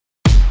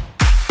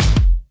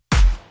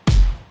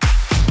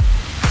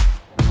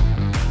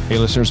Hey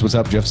listeners, what's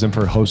up? Jeff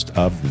Zimfer, host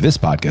of this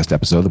podcast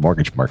episode, the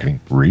Mortgage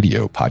Marketing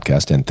Radio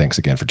Podcast. And thanks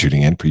again for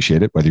tuning in.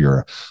 Appreciate it. Whether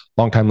you're a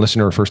longtime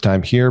listener or first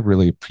time here,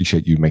 really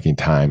appreciate you making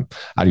time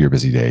out of your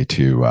busy day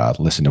to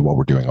listen to what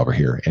we're doing over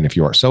here. And if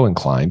you are so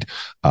inclined,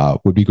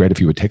 would be great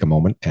if you would take a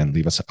moment and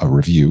leave us a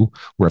review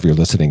wherever you're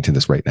listening to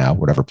this right now,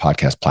 whatever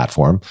podcast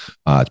platform.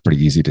 It's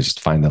pretty easy to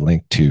just find the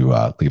link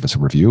to leave us a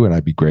review, and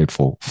I'd be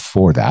grateful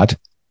for that.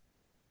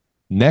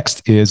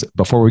 Next is,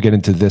 before we get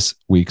into this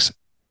week's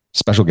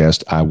special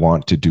guest, I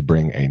want to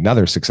bring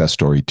another success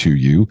story to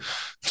you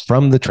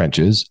from the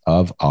trenches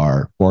of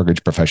our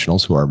mortgage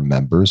professionals who are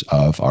members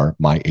of our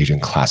My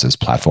Agent Classes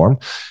platform.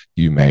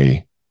 You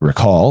may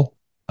recall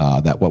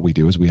that what we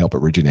do is we help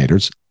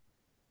originators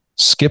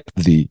skip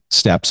the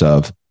steps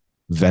of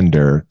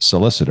vendor,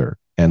 solicitor,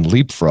 and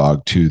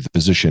leapfrog to the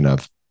position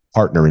of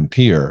partner and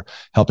peer,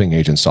 helping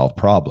agents solve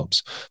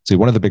problems. See,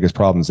 one of the biggest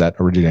problems that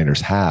originators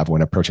have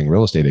when approaching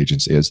real estate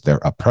agents is their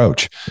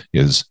approach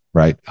is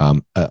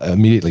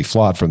immediately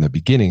flawed from the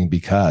beginning,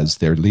 because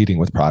they're leading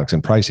with products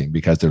and pricing,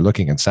 because they're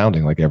looking and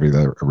sounding like every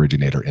other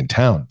originator in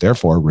town.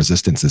 Therefore,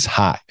 resistance is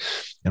high.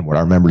 And what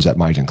our members at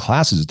My Agent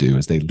Classes do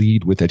is they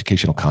lead with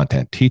educational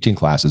content, teaching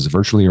classes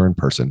virtually or in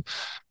person,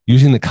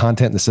 using the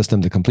content and the system,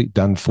 the complete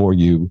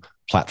done-for-you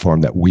platform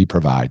that we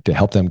provide to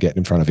help them get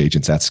in front of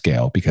agents at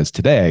scale. Because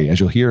today, as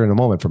you'll hear in a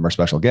moment from our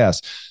special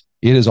guest,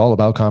 it is all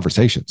about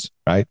conversations,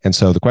 right? And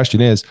so the question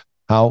is,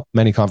 how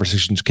many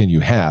conversations can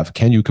you have?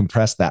 Can you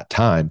compress that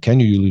time? Can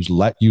you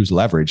use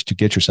leverage to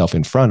get yourself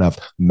in front of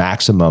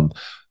maximum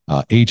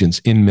agents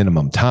in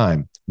minimum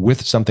time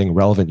with something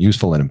relevant,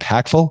 useful, and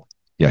impactful?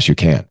 Yes, you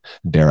can.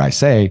 Dare I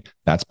say,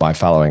 that's by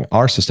following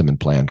our system and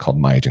plan called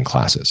My Agent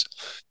Classes.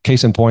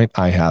 Case in point,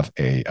 I have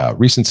a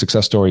recent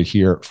success story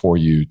here for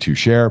you to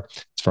share.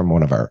 It's from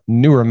one of our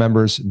newer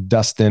members,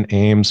 Dustin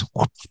Ames.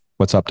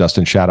 What's up,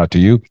 Dustin? Shout out to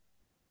you.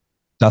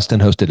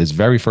 Dustin hosted his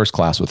very first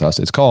class with us.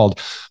 It's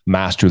called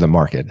Master the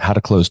Market, How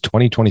to Close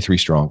 2023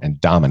 Strong and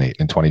Dominate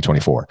in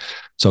 2024.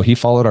 So he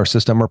followed our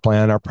system, our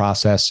plan, our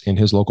process in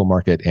his local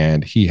market,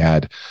 and he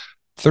had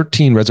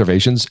 13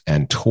 reservations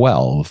and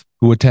 12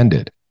 who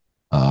attended.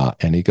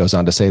 And he goes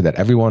on to say that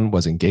everyone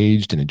was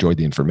engaged and enjoyed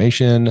the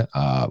information.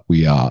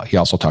 He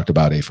also talked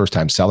about a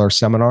first-time seller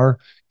seminar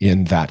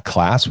in that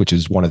class, which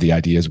is one of the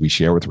ideas we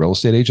share with real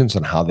estate agents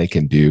on how they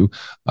can do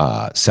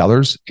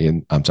seller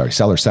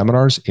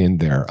seminars in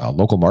their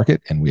local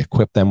market. And we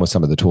equip them with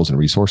some of the tools and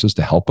resources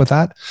to help with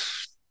that.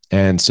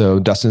 And so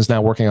Dustin is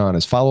now working on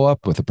his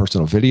follow-up with a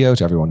personal video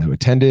to everyone who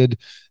attended.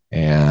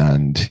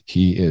 And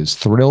he is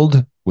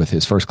thrilled with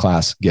his first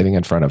class, getting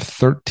in front of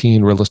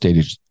 13 real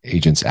estate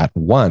agents at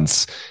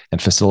once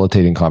and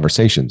facilitating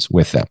conversations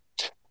with them.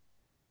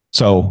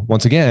 So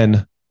once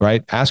again,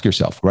 right, ask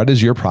yourself, what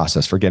is your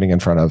process for getting in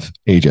front of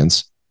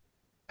agents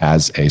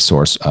as a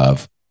source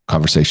of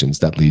conversations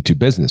that lead to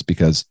business?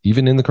 Because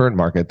even in the current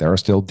market, there are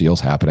still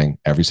deals happening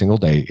every single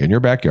day in your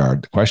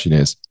backyard. The question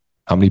is,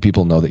 how many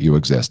people know that you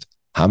exist?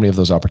 How many of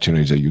those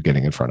opportunities are you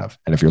getting in front of?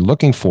 And if you're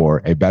looking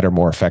for a better,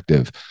 more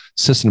effective,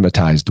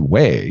 systematized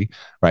way,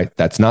 right,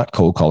 that's not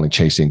cold calling,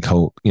 chasing,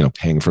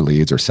 paying for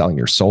leads or selling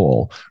your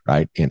soul,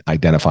 right, in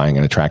identifying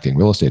and attracting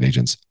real estate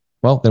agents,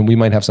 well, then we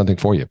might have something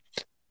for you.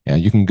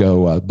 And you can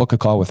go book a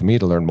call with me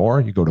to learn more.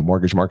 You go to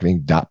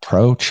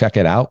mortgagemarketing.pro, check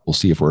it out. We'll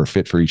see if we're a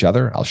fit for each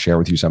other. I'll share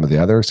with you some of the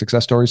other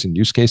success stories and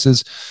use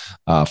cases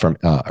from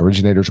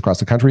originators across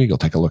the country. You'll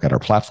take a look at our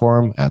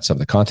platform, at some of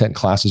the content and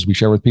classes we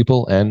share with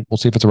people, and we'll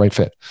see if it's a right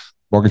fit.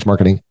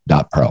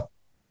 mortgagemarketing.pro.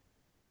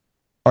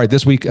 All right,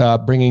 this week,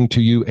 bringing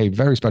to you a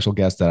very special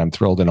guest that I'm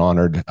thrilled and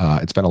honored.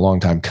 It's been a long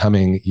time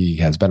coming. He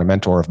has been a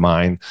mentor of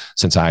mine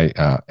since I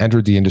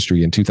entered the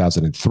industry in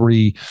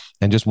 2003,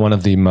 and just one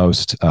of the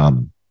most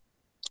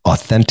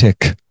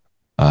authentic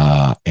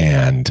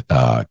and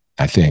I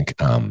think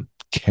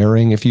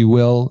caring, if you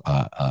will,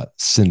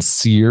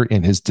 sincere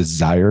in his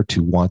desire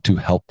to want to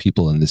help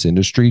people in this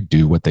industry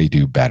do what they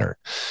do better.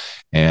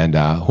 And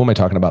who am I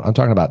talking about? I'm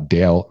talking about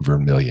Dale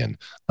Vermillion.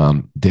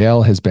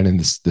 Dale has been in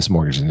this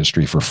mortgage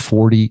industry for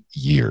 40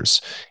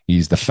 years.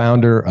 He's the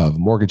founder of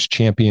Mortgage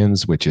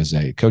Champions, which is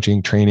a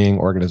coaching training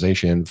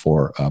organization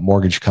for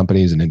mortgage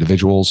companies and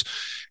individuals.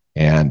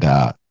 And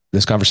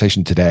this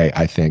conversation today,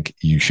 I think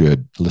you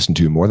should listen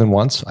to more than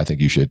once. I think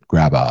you should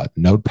grab a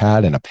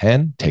notepad and a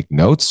pen, take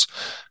notes,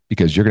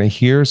 because you're going to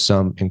hear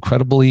some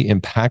incredibly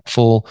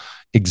impactful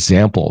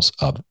examples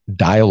of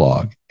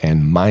dialogue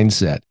and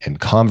mindset and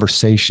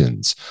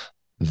conversations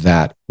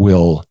that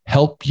will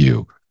help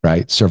you,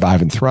 right,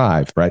 survive and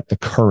thrive, right? The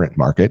current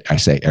market, I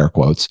say air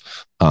quotes,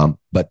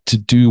 but to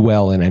do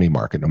well in any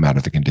market, no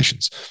matter the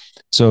conditions.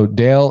 So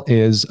Dale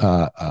is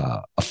a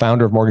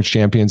founder of Mortgage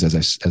Champions.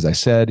 As I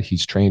said,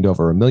 he's trained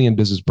over 1 million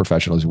business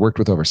professionals. He's worked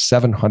with over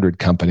 700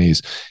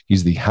 companies.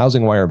 He's the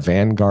Housing Wire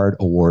Vanguard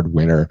Award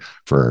winner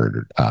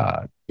for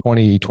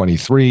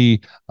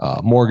 2023,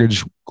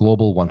 Mortgage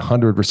Global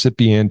 100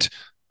 recipient,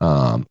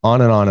 on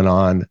and on and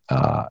on.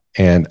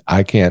 And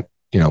I can't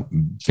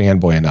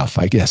fanboy enough,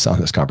 I guess,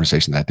 on this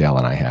conversation that Dale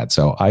and I had.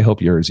 So I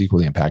hope you're as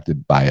equally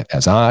impacted by it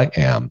as I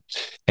am.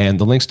 And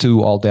the links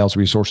to all Dale's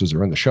resources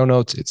are in the show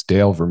notes. It's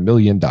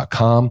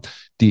dalevermillion.com,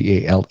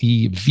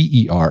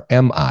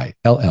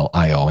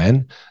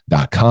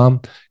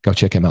 DALEVERMILLION.com. Go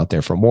check him out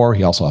there for more.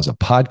 He also has a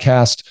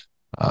podcast,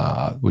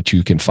 which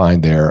you can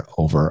find there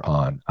over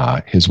on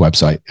his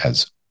website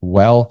as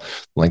well.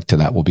 Link to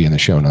that will be in the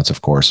show notes,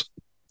 of course,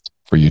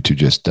 for you to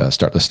just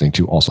start listening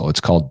to. Also,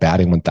 it's called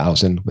Batting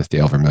 1000 with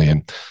Dale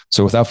Vermillion.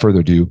 So without further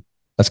ado,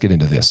 let's get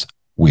into this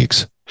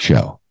week's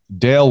show.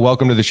 Dale,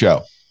 welcome to the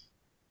show.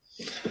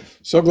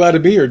 So glad to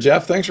be here,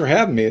 Jeff. Thanks for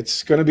having me.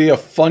 It's going to be a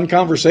fun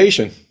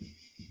conversation.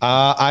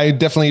 I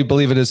definitely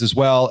believe it is as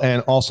well,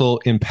 and also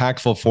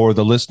impactful for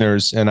the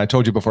listeners. And I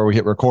told you before we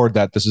hit record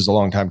that this is a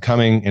long time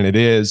coming, and it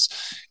is.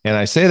 And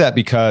I say that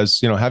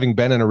because, having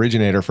been an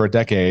originator for a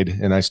decade,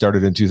 and I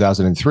started in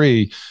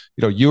 2003,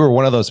 you were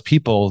one of those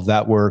people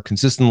that were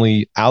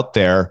consistently out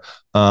there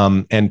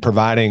and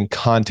providing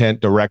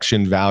content,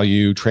 direction,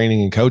 value,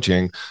 training, and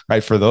coaching,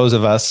 right? For those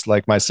of us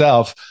like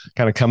myself,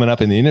 kind of coming up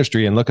in the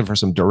industry and looking for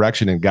some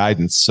direction and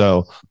guidance.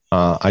 So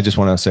I just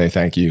want to say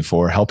thank you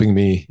for helping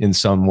me in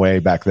some way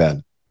back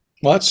then.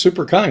 Well, that's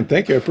super kind.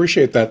 Thank you. I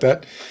appreciate that.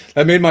 That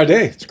made my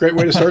day. It's a great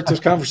way to start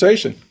this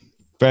conversation.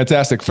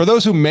 Fantastic. For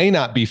those who may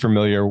not be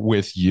familiar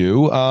with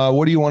you,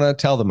 what do you want to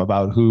tell them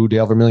about who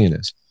Dale Vermillion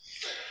is?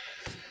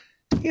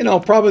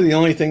 Probably the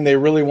only thing they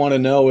really want to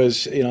know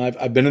is,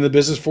 I've been in the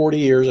business 40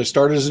 years. I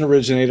started as an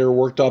originator,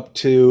 worked up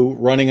to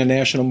running a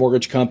national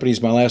mortgage company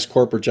is my last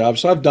corporate job.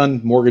 So I've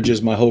done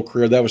mortgages my whole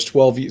career. That was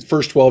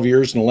first 12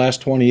 years. In the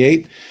last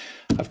 28,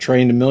 I've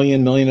trained 1.5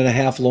 million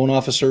loan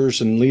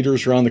officers and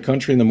leaders around the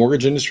country in the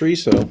mortgage industry.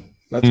 So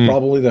that's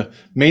probably the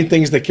main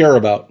things they care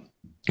about.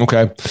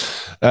 Okay.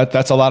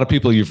 That's a lot of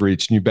people you've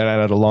reached, and you've been at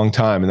it a long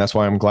time. And that's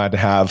why I'm glad to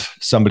have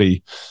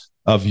somebody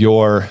of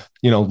your,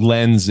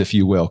 lens, if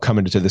you will, come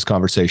into this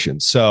conversation.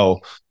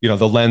 So,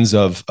 the lens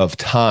of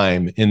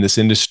time in this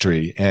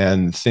industry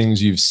and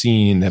things you've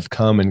seen have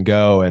come and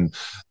go, and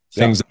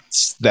things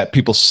that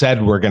people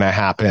said were going to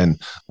happen,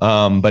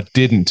 but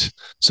didn't.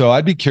 So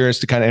I'd be curious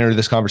to kind of enter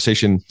this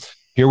conversation.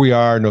 Here we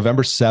are,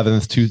 November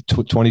 7th,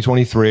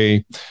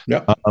 2023.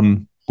 Yeah.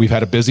 We've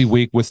had a busy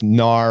week with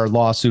NAR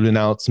lawsuit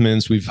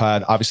announcements. We've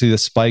had obviously the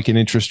spike in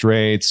interest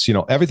rates,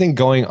 everything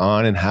going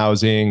on in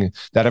housing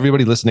that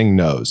everybody listening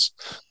knows.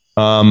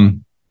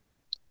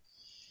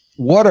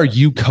 What are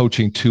you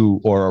coaching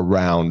to or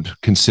around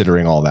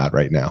considering all that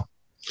right now?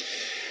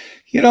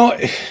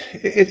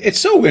 It's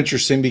so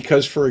interesting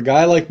because for a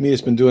guy like me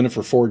that's been doing it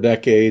for 4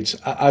 decades,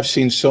 I've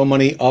seen so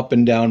many up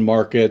and down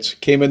markets.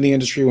 Came in the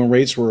industry when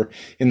rates were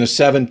in the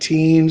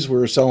 17s. We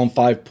were selling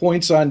 5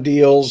 points on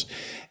deals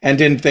and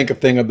didn't think a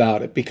thing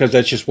about it because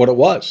that's just what it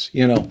was,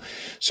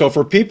 So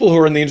for people who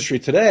are in the industry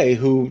today,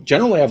 who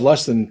generally have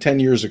less than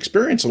 10 years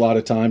experience a lot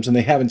of times, and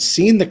they haven't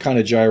seen the kind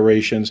of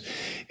gyrations,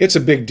 it's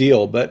a big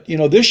deal. But,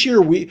 this year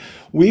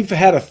we've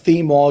had a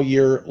theme all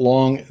year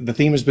long. The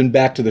theme has been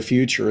back to the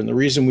future. And the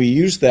reason we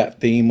used that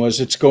theme was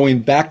it's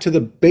going back to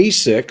the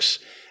basics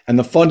and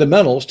the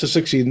fundamentals to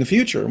succeed in the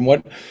future. And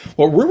what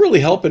we're really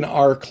helping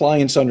our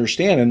clients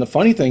understand, and the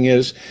funny thing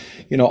is,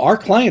 our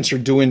clients are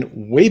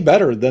doing way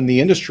better than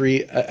the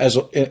industry as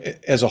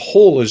a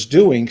whole is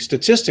doing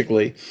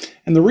statistically.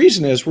 And the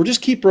reason is we're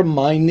just keep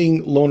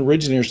reminding loan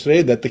originators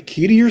today that the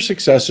key to your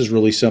success is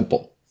really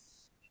simple.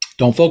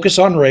 Don't focus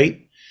on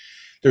rate.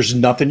 There's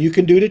nothing you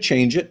can do to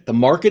change it. The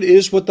market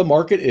is what the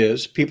market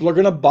is. People are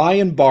going to buy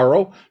and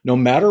borrow no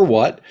matter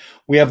what.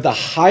 We have the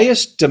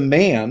highest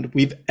demand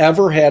we've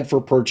ever had for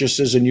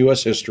purchases in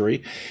U.S.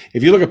 history.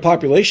 If you look at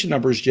population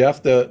numbers,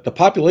 Jeff, the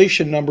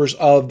population numbers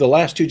of the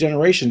last 2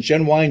 generations,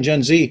 Gen Y and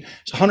Gen Z,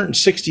 is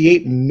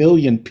 168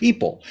 million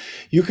people.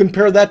 You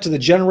compare that to the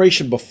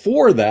generation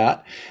before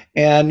that,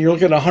 and you're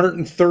looking at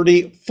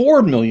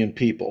 134 million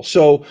people.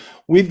 So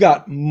we've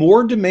got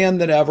more demand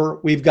than ever.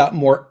 We've got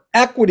more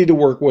equity to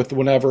work with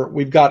whenever.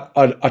 We've got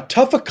a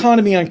tough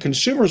economy on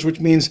consumers, which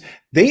means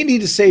they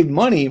need to save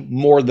money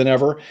more than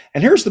ever.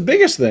 And here's the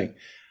biggest thing.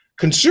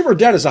 Consumer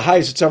debt is the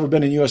highest it's ever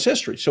been in U.S.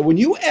 history. So when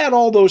you add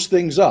all those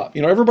things up,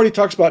 everybody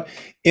talks about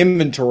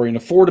inventory and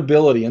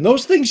affordability, and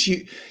those things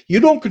you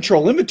don't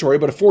control inventory,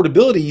 but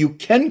affordability you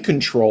can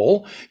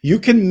control. You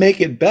can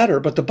make it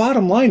better. But the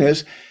bottom line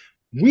is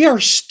we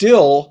are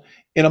still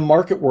in a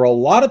market where a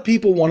lot of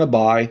people want to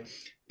buy.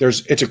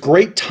 It's a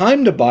great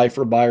time to buy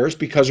for buyers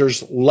because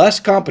there's less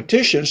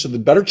competition, so the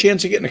better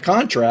chance of getting a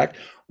contract.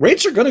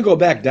 Rates are going to go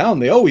back down.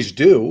 They always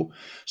do.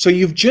 So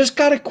you've just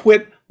got to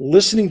quit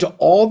listening to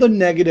all the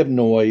negative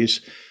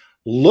noise.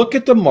 Look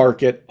at the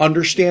market,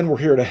 understand we're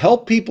here to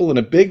help people in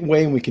a big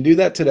way, and we can do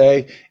that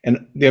today.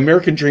 And the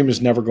American dream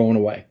is never going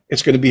away.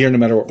 It's going to be here no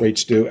matter what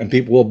rates do, and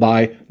people will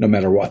buy no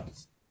matter what.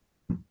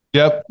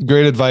 Yep.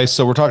 Great advice.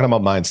 So we're talking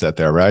about mindset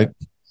there, right?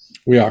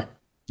 We are.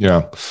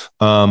 Yeah.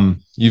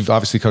 You've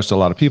obviously coached a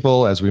lot of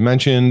people, as we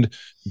mentioned.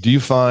 Do you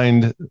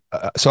find,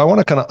 so I want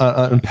to kind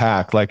of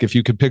unpack, like if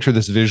you could picture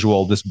this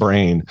visual, this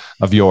brain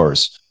of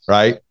yours,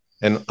 right?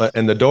 and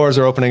the doors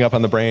are opening up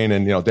on the brain,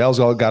 and Dale's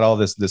got all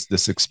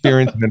this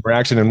experience and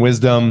interaction and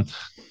wisdom.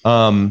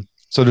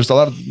 So there's a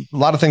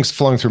lot of things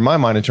flowing through my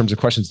mind in terms of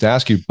questions to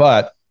ask you.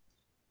 But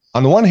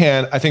on the one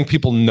hand, I think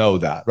people know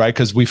that, right?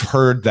 Because we've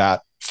heard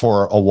that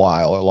for a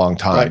long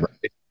time.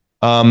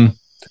 Right?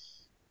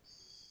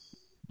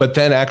 But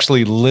then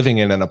actually living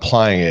it and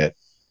applying it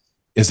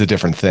is a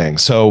different thing.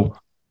 So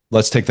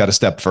let's take that a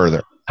step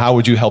further. How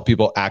would you help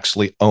people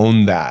actually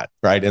own that,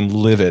 right? And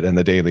live it on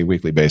a daily,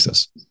 weekly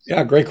basis?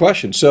 Yeah, great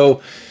question.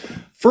 So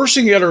first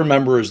thing you got to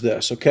remember is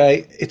this,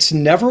 okay? It's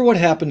never what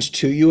happens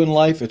to you in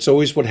life. It's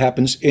always what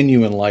happens in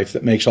you in life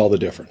that makes all the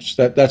difference.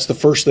 That's the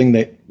first thing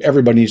that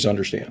everybody needs to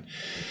understand.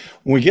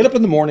 When we get up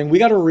in the morning, we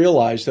got to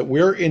realize that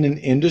we're in an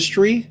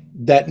industry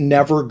that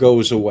never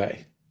goes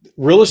away.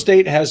 Real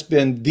estate has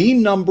been the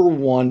number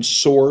one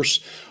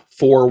source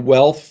for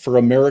wealth for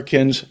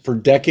Americans for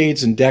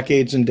decades and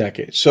decades and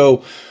decades.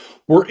 So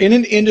we're in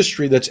an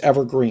industry that's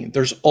evergreen.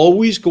 There's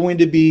always going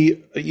to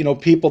be,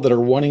 people that are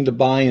wanting to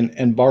buy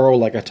and borrow,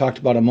 like I talked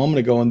about a moment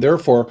ago. And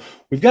therefore,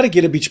 we've got to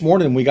get up each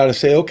morning and we got to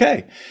say,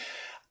 okay,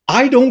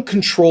 I don't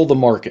control the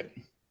market.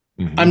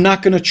 Mm-hmm. I'm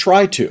not going to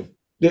try to.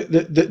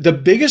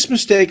 The biggest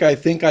mistake I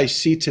think I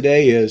see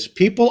today is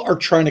people are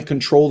trying to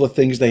control the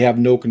things they have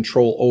no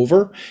control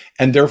over,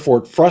 and therefore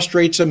it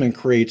frustrates them and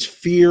creates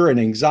fear and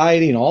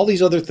anxiety and all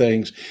these other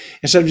things,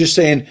 instead of just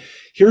saying,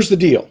 here's the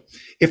deal.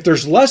 If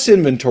there's less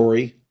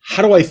inventory,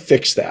 how do I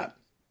fix that?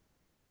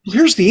 Well,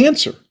 here's the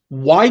answer.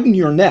 Widen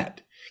your net.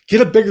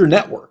 Get a bigger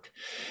network.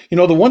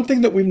 The one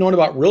thing that we've known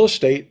about real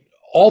estate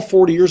all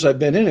 40 years I've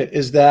been in it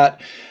is that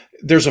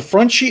there's a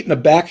front sheet and a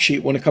back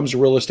sheet when it comes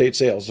to real estate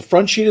sales. The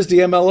front sheet is the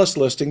MLS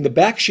listing. The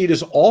back sheet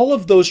is all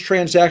of those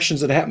transactions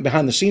that happen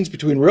behind the scenes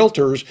between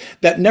realtors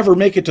that never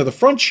make it to the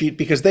front sheet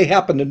because they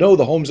happen to know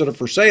the homes that are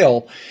for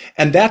sale.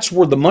 And that's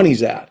where the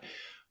money's at.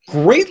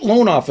 Great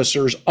loan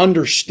officers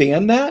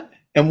understand that.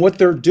 And what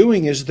they're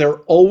doing is they're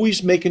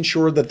always making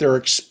sure that they're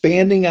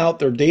expanding out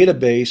their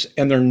database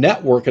and their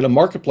network in a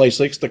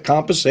marketplace like to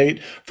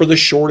compensate for the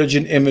shortage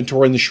in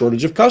inventory and the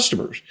shortage of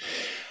customers.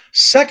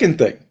 Second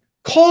thing,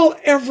 call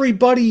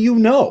everybody you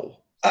know.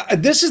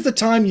 This is the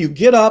time you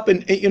get up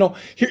and,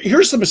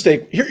 here's the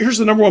mistake. Here's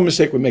the number one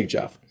mistake we make,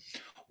 Jeff.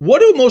 What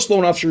do most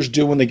loan officers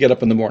do when they get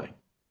up in the morning?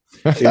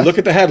 They look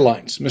at the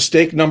headlines.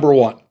 Mistake number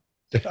one.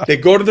 They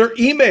go to their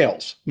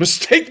emails.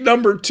 Mistake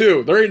number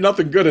two. There ain't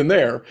nothing good in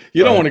there.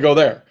 You don't want to go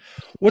there.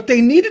 What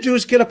they need to do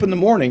is get up in the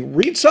morning,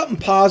 read something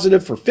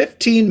positive for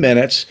 15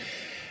 minutes,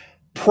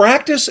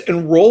 practice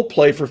and role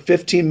play for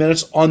 15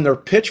 minutes on their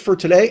pitch for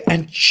today,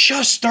 and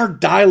just start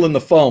dialing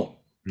the phone.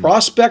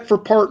 Prospect for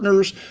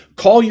partners,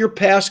 call your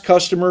past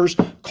customers,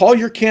 call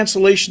your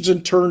cancellations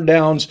and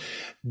turndowns,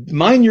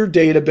 mine your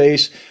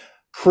database,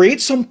 create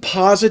some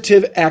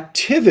positive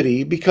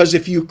activity, because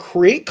if you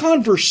create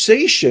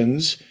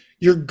conversations,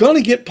 you're going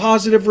to get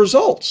positive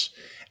results.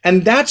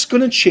 And that's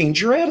going to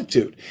change your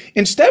attitude.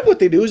 Instead, what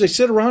they do is they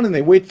sit around and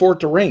they wait for it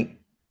to rain.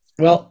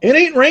 Well, it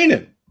ain't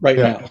raining right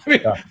now.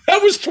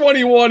 That was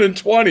 21 and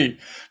 20.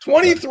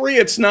 23,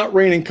 it's not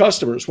raining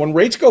customers. When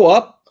rates go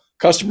up,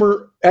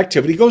 customer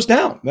activity goes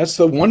down. That's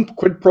the one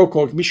quid pro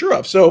quo you can be sure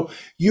of. So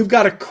you've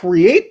got to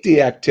create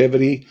the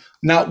activity,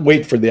 not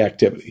wait for the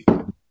activity.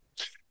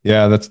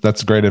 Yeah,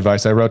 that's great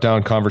advice. I wrote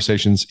down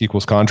conversations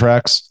equals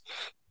contracts.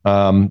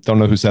 Don't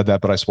know who said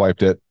that, but I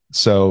swiped it.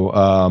 So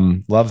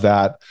love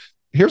that.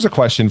 Here's a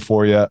question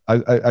for you.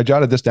 I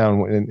jotted this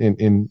down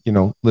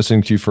in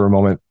listening to you for a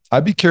moment.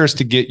 I'd be curious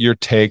to get your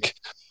take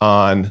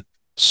on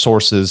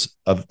sources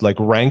of, like,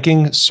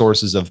 ranking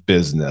sources of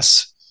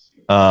business.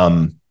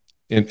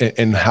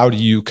 And how do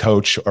you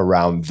coach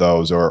around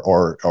those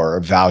or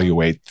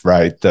evaluate,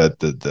 right,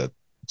 the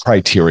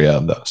criteria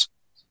of those?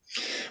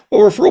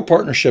 Well, referral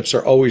partnerships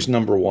are always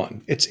number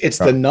one. It's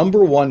the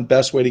number one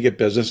best way to get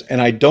business.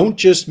 And I don't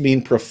just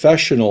mean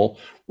professional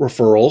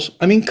referrals.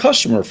 I mean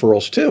customer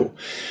referrals too.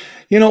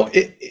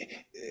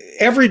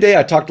 Every day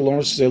I talk to loaners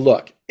and say,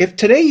 look, if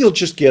today you'll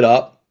just get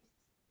up,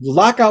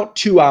 lock out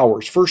 2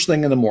 hours first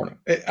thing in the morning.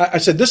 I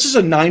said, this is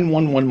a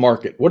 911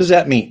 market. What does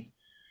that mean?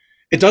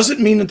 It doesn't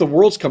mean that the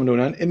world's coming to an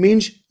end. It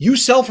means you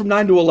sell from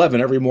 9 to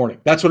 11 every morning.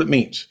 That's what it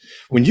means.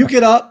 When you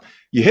get up,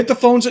 you hit the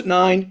phones at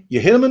 9, you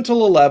hit them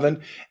until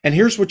 11. And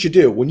here's what you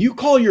do. When you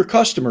call your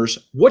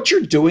customers, what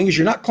you're doing is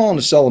you're not calling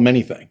to sell them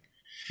anything.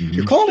 Mm-hmm.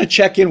 You're calling to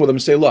check in with them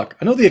and say, look,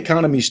 I know the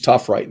economy's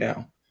tough right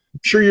now. I'm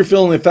sure you're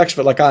feeling the effects of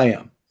it like I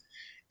am.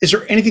 Is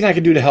there anything I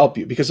can do to help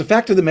you? Because the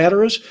fact of the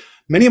matter is,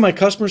 many of my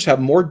customers have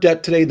more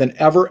debt today than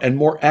ever and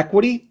more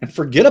equity. And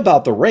forget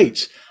about the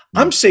rates.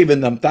 I'm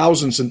saving them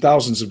thousands and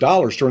thousands of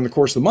dollars during the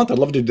course of the month. I'd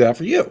love to do that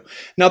for you.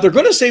 Now, they're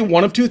going to say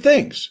one of two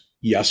things,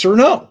 yes or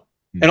no.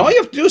 And all you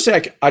have to do is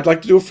say, I'd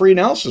like to do a free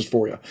analysis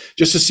for you,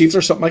 just to see if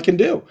there's something I can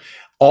do.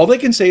 All they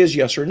can say is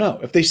yes or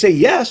no. If they say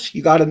yes,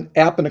 you got an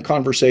app and a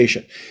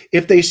conversation.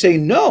 If they say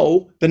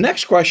no, the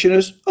next question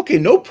is, okay,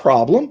 no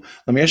problem.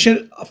 Let me ask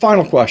you a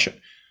final question.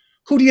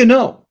 Who do you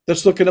know?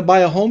 that's looking to buy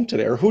a home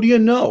today? Or who do you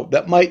know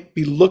that might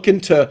be looking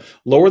to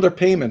lower their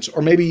payments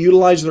or maybe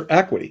utilize their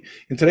equity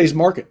in today's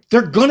market?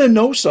 They're going to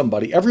know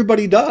somebody.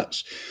 Everybody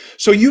does.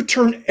 So you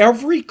turn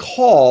every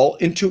call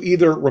into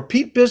either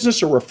repeat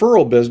business or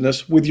referral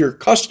business with your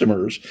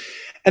customers.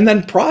 And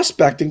then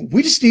prospecting,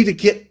 we just need to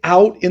get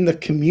out in the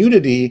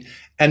community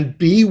and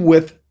be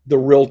with the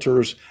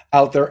realtors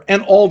out there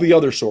and all the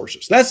other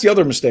sources. That's the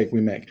other mistake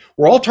we make.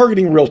 We're all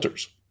targeting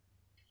realtors.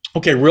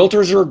 Okay,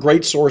 realtors are a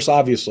great source,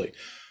 obviously.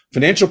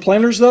 Financial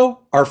planners,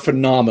 though, are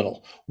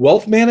phenomenal.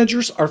 Wealth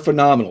managers are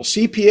phenomenal.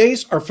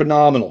 CPAs are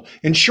phenomenal.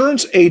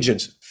 Insurance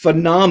agents,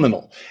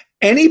 phenomenal.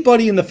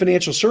 Anybody in the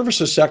financial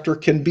services sector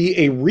can be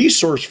a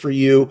resource for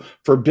you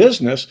for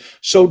business.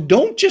 So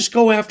don't just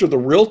go after the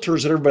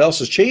realtors that everybody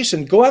else is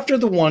chasing. Go after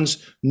the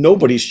ones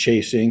nobody's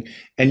chasing,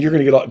 and you're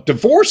going to get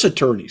divorce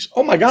attorneys.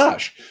 Oh my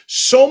gosh,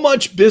 so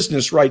much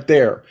business right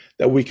there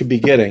that we could be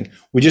getting.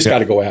 We just got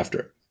to go after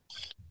it.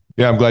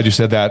 Yeah, I'm glad you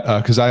said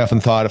that because I often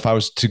thought if I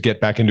was to get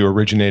back into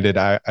originating,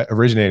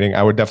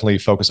 I would definitely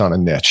focus on a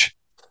niche.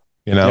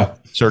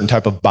 Certain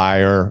type of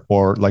buyer,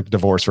 or like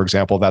divorce, for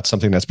example, that's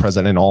something that's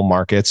present in all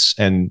markets.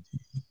 And,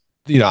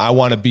 I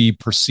want to be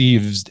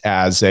perceived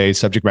as a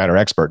subject matter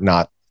expert,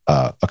 not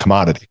a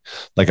commodity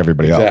like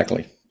everybody else.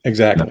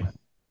 Exactly.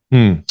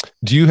 Do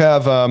you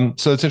have,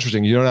 so it's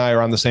interesting. You and I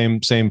are on the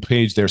same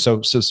page there.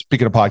 So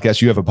speaking of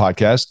podcasts, you have a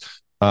podcast.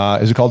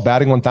 Is it called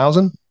Batting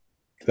 1000?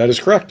 That is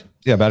correct.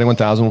 Yeah. Batting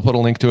 1000. We'll put a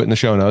link to it in the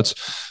show notes.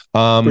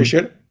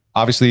 Appreciate it.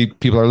 Obviously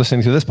people are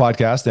listening to this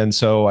podcast. And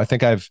so I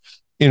think I've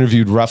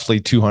interviewed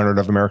roughly 200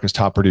 of America's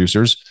top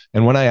producers.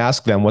 And when I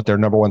ask them what their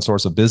number one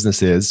source of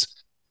business is,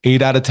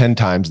 8 out of 10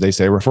 times they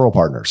say referral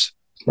partners.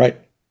 Right.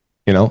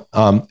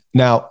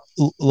 Now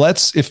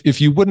let's,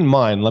 if you wouldn't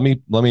mind, let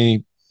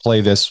me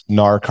play this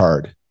NAR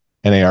card,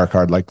 NAR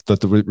card, like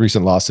the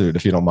recent lawsuit,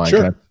 if you don't mind.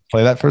 Sure. Can I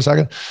play that for a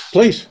second?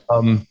 Please.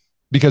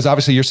 Because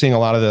obviously you're seeing a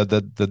lot of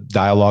the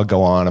dialogue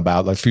go on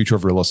about like future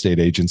of real estate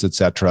agents, et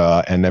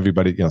cetera. And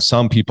everybody,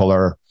 some people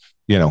are,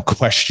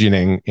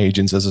 questioning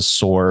agents as a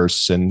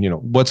source and,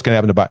 what's going to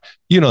happen to buy,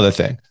 the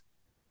thing.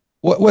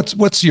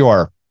 What's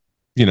your,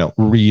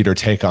 read or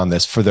take on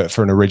this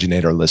for an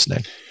originator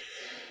listening?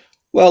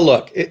 Well,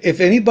 look, if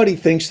anybody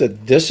thinks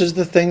that this is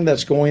the thing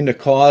that's going to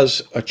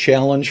cause a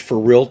challenge for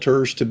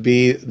realtors to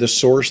be the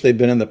source they've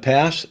been in the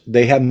past,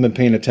 they haven't been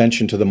paying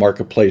attention to the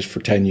marketplace for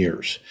 10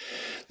 years.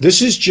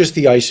 This is just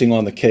the icing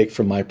on the cake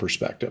from my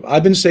perspective.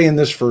 I've been saying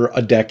this for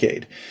a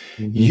decade.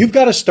 Mm-hmm. You've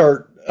got to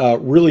start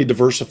really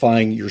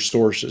diversifying your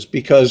sources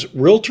because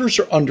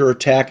realtors are under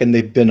attack and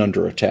they've been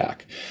under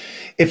attack.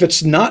 If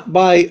it's not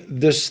by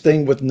this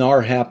thing with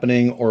NAR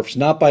happening, or if it's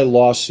not by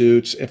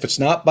lawsuits, if it's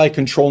not by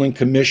controlling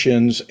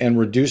commissions and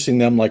reducing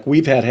them like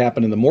we've had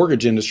happen in the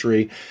mortgage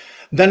industry,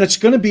 then it's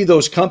going to be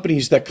those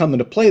companies that come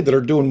into play that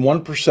are doing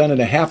 1% and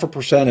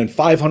 0.5% and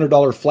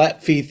 $500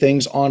 flat fee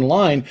things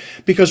online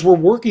because we're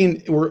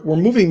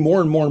moving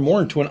more and more and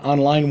more into an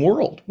online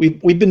world.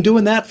 We've been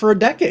doing that for a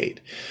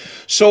decade.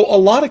 So a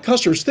lot of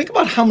customers, think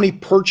about how many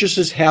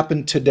purchases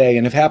happen today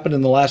and have happened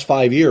in the last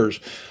 5 years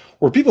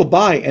where people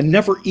buy and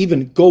never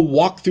even go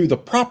walk through the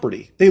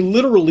property. They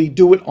literally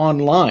do it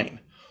online.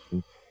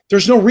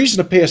 There's no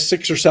reason to pay a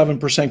 6 or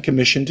 7%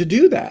 commission to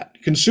do that.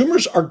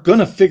 Consumers are going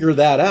to figure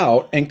that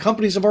out, and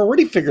companies have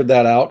already figured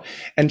that out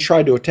and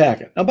tried to attack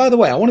it. Now, by the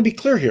way, I want to be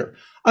clear here.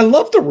 I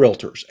love the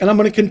realtors, and I'm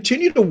going to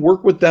continue to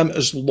work with them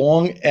as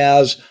long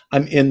as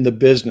I'm in the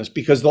business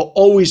because they'll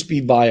always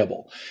be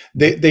viable.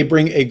 They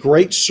bring a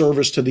great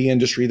service to the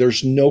industry.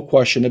 There's no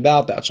question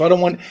about that. So I don't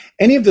want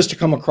any of this to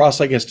come across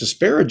like it's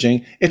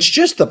disparaging. It's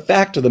just the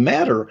fact of the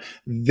matter.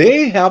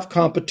 They have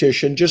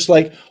competition just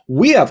like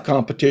we have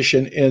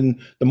competition in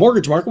the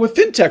mortgage market with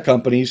fintech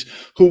companies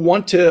who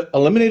want to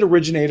eliminate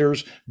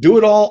originators, do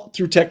it all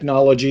through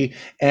technology,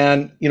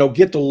 and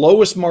get the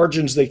lowest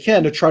margins they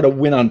can to try to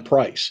win on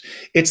price.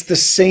 It's the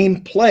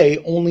same play,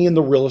 only in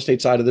the real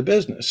estate side of the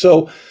business.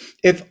 So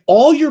if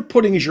all you're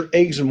putting is your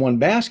eggs in one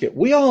basket,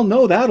 we all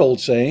know that old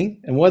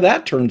saying, and when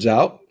that turns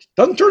out,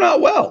 doesn't turn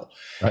out well.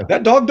 Right.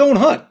 That dog don't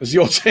hunt, as the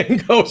old saying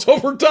goes,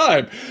 over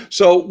time.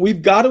 So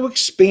we've got to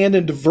expand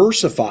and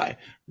diversify.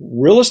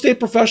 Real estate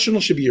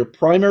professionals should be your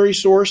primary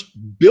source.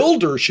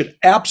 Builders should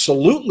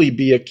absolutely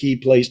be a key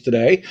place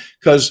today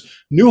because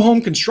new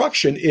home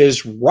construction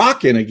is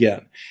rocking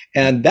again.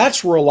 And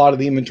that's where a lot of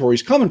the inventory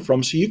is coming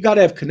from. So you've got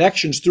to have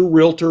connections through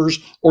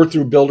realtors or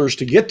through builders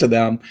to get to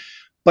them.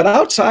 But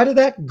outside of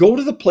that, go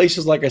to the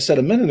places, like I said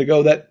a minute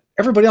ago, that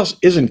everybody else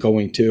isn't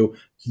going to.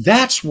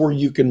 That's where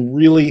you can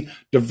really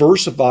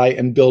diversify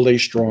and build a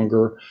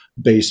stronger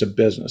base of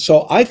business.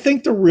 So I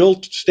think the real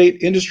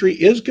estate industry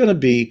is going to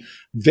be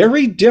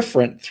very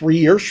different 3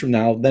 years from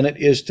now than it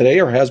is today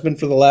or has been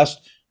for the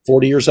last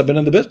 40 years I've been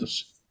in the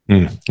business.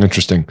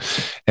 Interesting.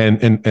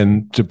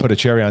 And to put a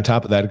cherry on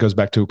top of that, it goes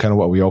back to kind of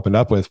what we opened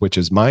up with, which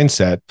is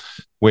mindset,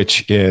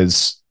 which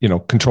is,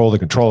 control the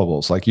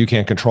controllables. Like you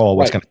can't control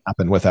what's going to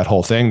happen with that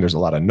whole thing. There's a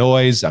lot of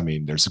noise. I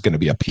mean, there's going to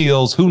be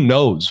appeals. Who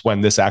knows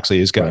when this actually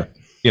is going to,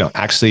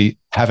 actually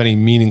have any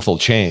meaningful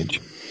change.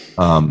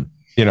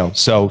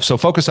 So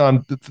focus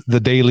on the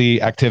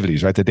daily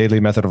activities, right? The daily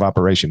method of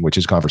operation, which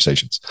is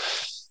conversations.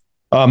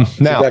 That's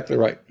exactly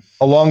right.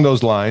 Along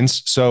those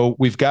lines, so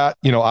we've got,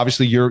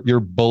 obviously you're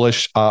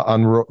bullish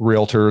on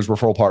realtors,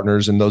 referral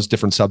partners, and those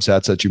different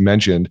subsets that you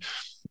mentioned.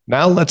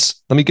 Now let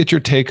me get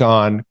your take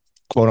on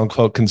quote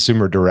unquote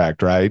consumer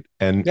direct, right?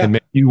 And maybe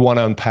you want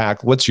to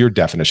unpack what's your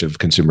definition of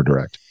consumer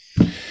direct.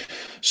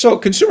 So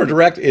consumer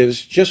direct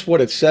is just what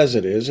it says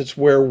it is. It's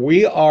where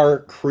we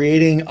are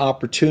creating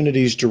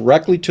opportunities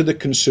directly to the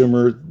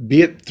consumer,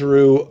 be it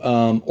through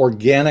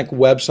organic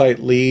website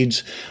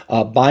leads,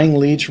 buying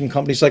leads from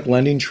companies like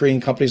LendingTree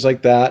and companies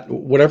like that,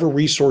 whatever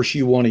resource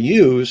you want to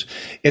use.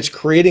 It's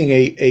creating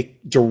a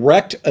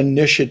direct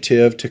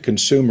initiative to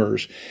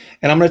consumers.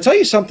 And I'm going to tell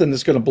you something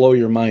that's going to blow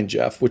your mind,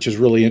 Jeff, which is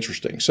really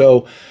interesting.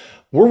 So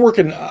we're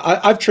working,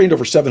 I've trained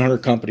over 700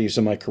 companies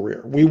in my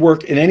career. We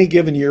work in any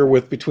given year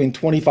with between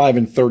 25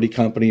 and 30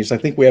 companies. I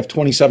think we have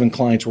 27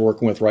 clients we're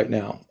working with right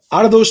now.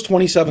 Out of those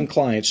 27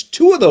 clients,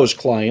 2 of those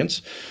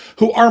clients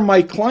who are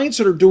my clients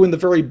that are doing the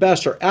very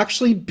best are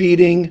actually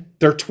beating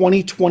their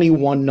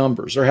 2021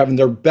 numbers. They're having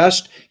their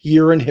best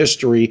year in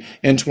history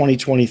in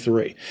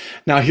 2023.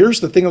 Now,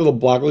 here's the thing that'll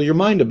boggle your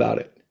mind about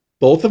it.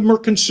 Both of them are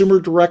consumer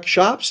direct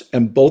shops,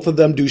 and both of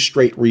them do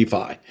straight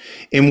refi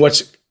in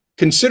what's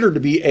considered to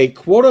be a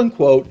quote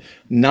unquote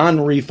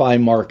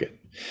non-refi market.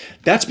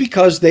 That's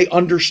because they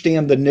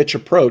understand the niche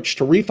approach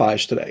to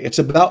refis today. It's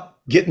about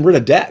getting rid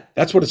of debt.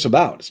 That's what it's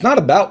about. It's not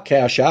about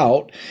cash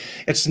out.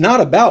 It's not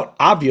about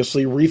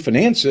obviously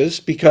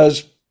refinances,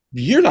 because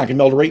you're not going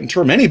to be able to rate and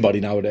term anybody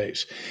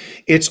nowadays.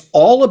 It's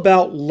all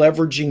about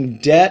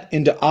leveraging debt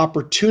into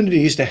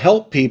opportunities to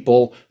help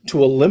people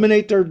to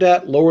eliminate their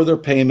debt, lower their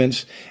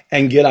payments,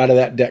 and get out of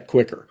that debt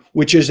quicker,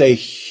 which is a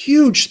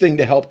huge thing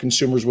to help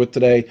consumers with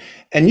today.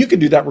 And you can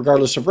do that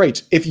regardless of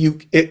rates.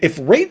 If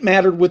rate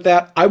mattered with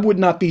that, I would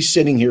not be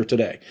sitting here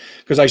today,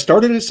 because I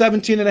started at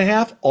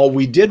 17.5. All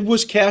we did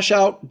was cash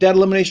out debt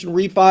elimination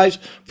refis.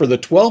 For the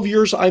 12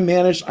 years I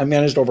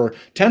managed over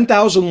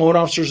 10,000 loan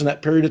officers in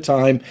that period of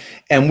time,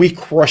 and we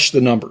crushed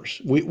the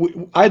numbers.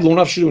 I had loan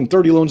officers doing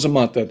 30 loans a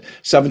month at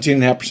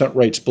 17.5%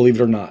 rates, believe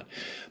it or not.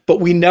 But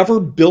we never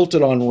built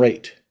it on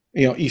rate.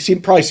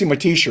 Probably see my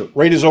t-shirt,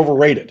 rate is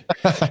overrated.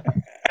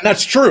 And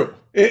that's true.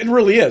 It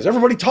really is.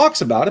 Everybody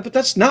talks about it, but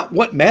that's not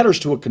what matters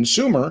to a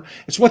consumer.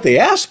 It's what they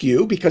ask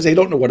you because they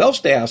don't know what else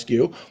to ask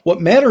you.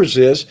 What matters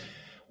is,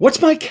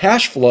 what's my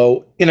cash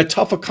flow in a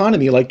tough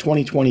economy like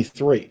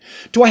 2023?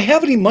 Do I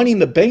have any money in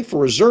the bank for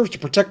reserves to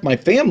protect my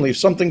family if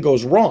something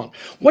goes wrong?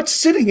 What's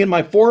sitting in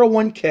my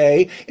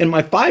 401k, in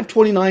my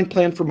 529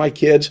 plan for my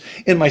kids,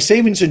 in my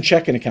savings and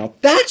checking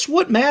account? That's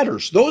what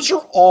matters. Those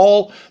are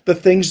all the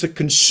things that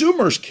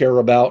consumers care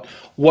about.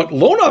 What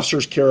loan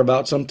officers care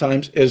about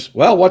sometimes is,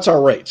 well, what's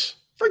our rates?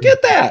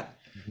 Forget that.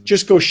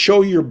 Just go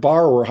show your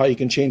borrower how you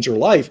can change their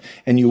life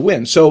and you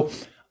win. So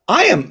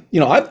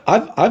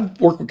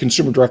I've worked with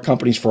consumer direct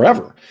companies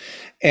forever,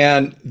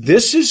 and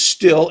this is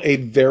still a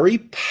very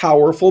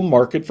powerful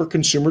market for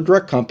consumer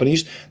direct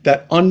companies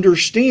that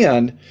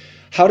understand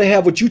how to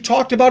have what you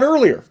talked about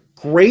earlier,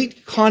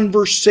 great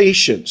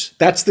conversations.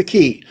 That's the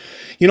key.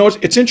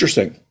 It's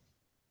interesting.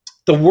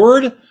 The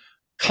word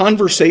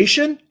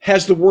conversation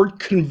has the word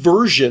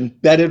conversion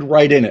bedded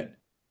right in it.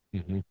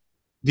 Mm-hmm.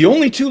 The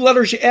only 2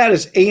 letters you add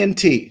is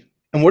A&T.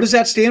 And what does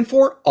that stand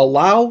for?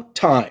 Allow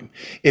time.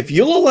 If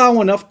you'll allow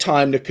enough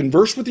time to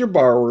converse with your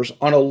borrowers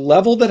on a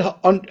level that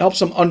helps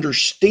them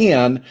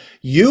understand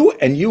you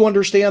and you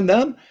understand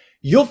them,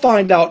 you'll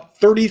find out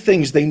 30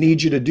 things they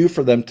need you to do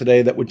for them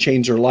today that would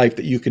change their life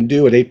that you can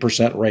do at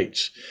 8%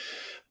 rates.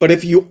 But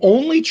if you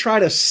only try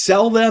to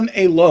sell them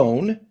a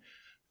loan,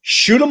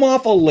 shoot them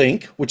off a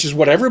link, which is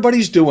what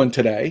everybody's doing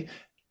today,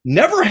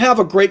 never have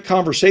a great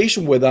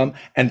conversation with them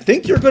and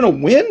think you're going to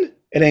win,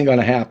 it ain't going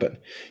to happen.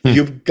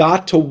 You've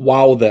got to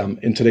wow them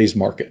in today's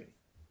market.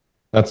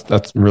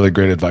 That's really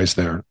great advice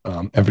there.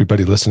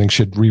 Everybody listening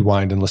should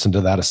rewind and listen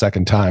to that a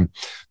second time.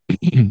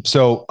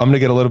 So I'm going to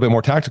get a little bit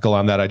more tactical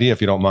on that idea,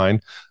 if you don't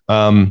mind.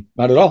 Not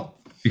at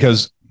all.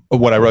 Because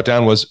what I wrote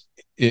down was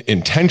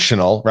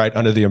intentional, right,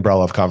 under the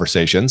umbrella of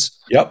conversations.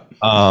 Yep.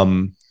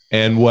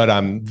 And what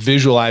I'm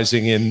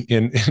visualizing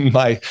in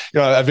my,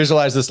 I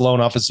visualize this loan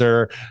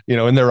officer,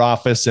 in their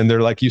office, and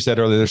they're, like you said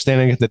earlier, they're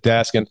standing at the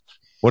desk and,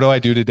 what do I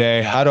do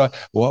today?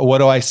 What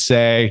do I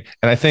say?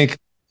 And I think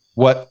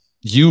what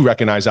you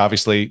recognize,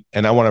 obviously,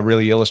 and I want to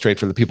really illustrate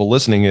for the people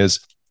listening, is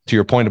to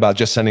your point about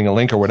just sending a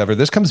link or whatever,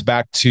 this comes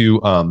back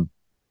to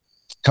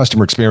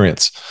customer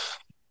experience.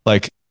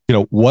 Like,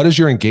 what is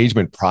your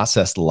engagement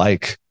process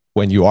like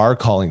when you are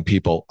calling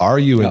people? Are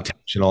you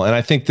intentional? And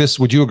I think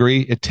would you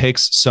agree, it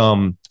takes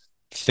some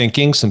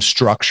thinking, some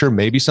structure,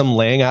 maybe some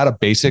laying out a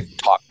basic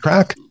talk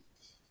track?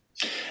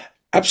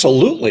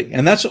 Absolutely.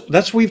 And that's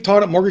what we've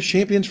taught at Mortgage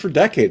Champions for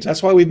decades.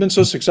 That's why we've been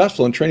so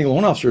successful in training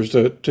loan officers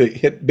to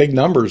hit big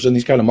numbers in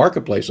these kind of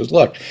marketplaces.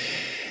 Look,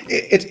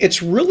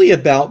 it's really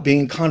about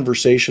being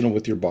conversational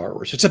with your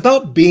borrowers. It's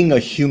about being a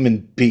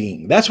human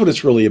being. That's what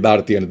it's really about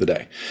at the end of the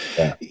day.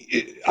 Yeah.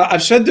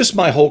 I've said this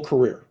my whole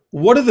career.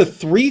 what are the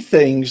three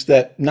things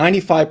that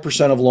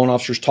 95% of loan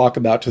officers talk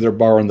about to their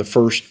borrower in the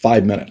first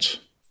 5 minutes?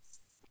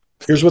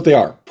 Here's what they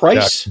are: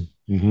 price,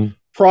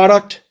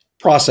 product,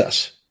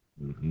 process.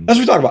 That's what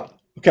we talk about,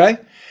 okay?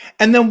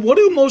 And then what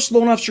do most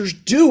loan officers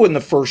do in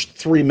the first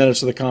 3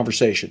 minutes of the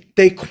conversation?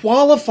 They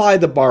qualify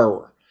the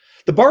borrower.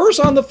 The borrower's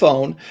on the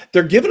phone.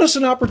 They're giving us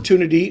an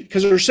opportunity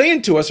because they're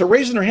saying to us, they're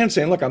raising their hand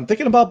saying, look, I'm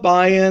thinking about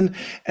buying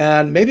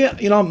and maybe,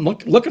 I'm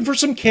looking for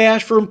some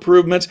cash for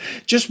improvements.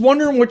 Just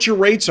wondering what your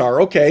rates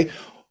are. Okay.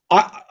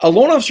 A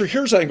loan officer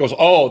hears that and goes,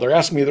 oh, they're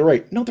asking me the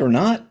rate. No, they're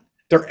not.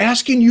 They're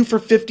asking you for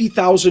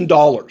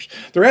 $50,000.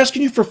 They're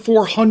asking you for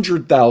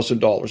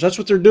 $400,000. That's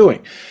what they're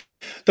doing.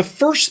 The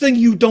first thing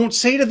you don't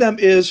say to them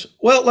is,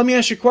 well, let me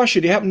ask you a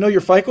question. Do you happen to know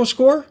your FICO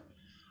score?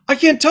 I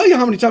can't tell you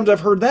how many times I've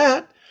heard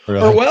that.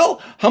 Really? Or,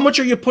 well, how much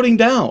are you putting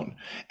down?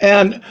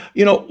 And,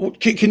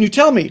 can you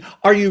tell me,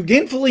 are you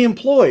gainfully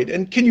employed?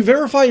 And can you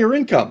verify your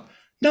income?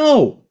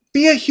 No,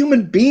 be a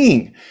human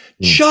being.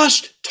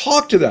 Just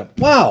talk to them.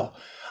 Wow.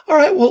 All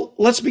right, well,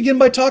 let's begin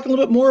by talking a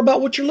little bit more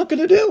about what you're looking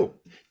to do.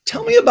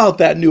 Tell me about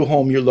that new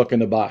home you're looking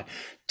to buy.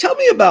 Tell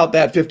me about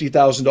that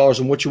 $50,000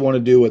 and what you want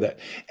to do with it.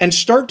 And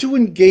start to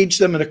engage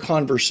them in a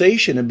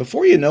conversation. And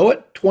before you know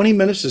it, 20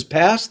 minutes has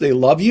passed. They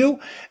love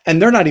you,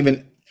 and they're not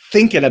even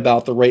thinking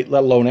about the rate,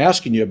 let alone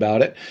asking you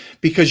about it,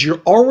 because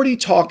you're already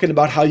talking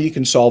about how you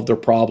can solve their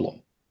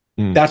problem.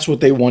 That's what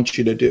they want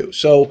you to do.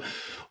 So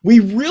we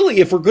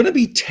really, if we're going to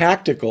be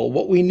tactical,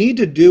 what we need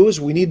to do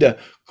is we need to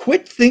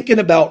quit thinking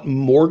about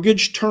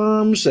mortgage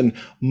terms and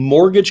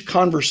mortgage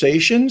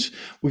conversations.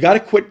 We got to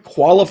quit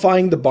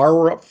qualifying the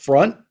borrower up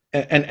front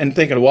and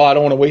thinking, well, I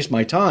don't want to waste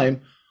my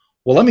time.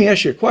 Well, let me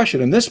ask you a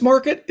question. In this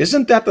market,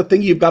 isn't that the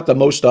thing you've got the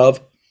most of?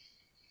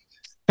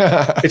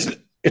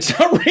 It's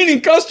not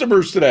raining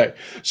customers today.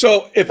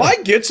 So if I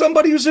get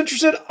somebody who's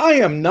interested, I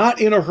am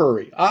not in a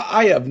hurry.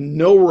 I have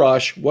no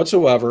rush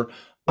whatsoever.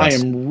 Yes.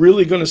 I am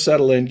really going to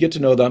settle in, get to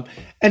know them.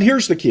 And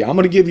here's the key. I'm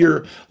going to give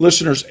your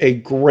listeners a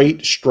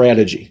great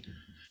strategy.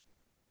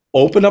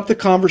 Open up the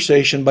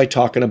conversation by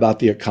talking about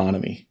the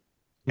economy.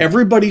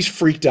 Everybody's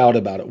freaked out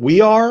about it.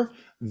 We are,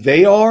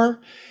 they are,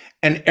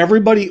 and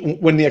everybody,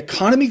 when the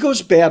economy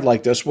goes bad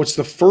like this, what's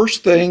the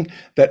first thing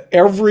that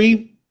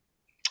every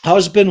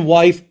husband,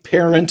 wife,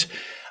 parent,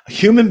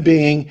 human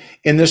being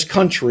in this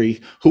country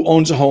who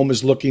owns a home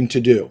is looking to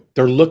do?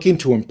 They're looking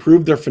to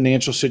improve their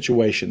financial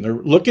situation. They're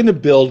looking to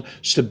build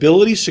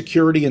stability,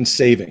 security, and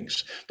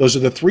savings. Those are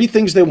the three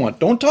things they want.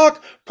 Don't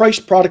talk price,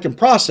 product, and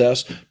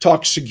process.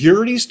 Talk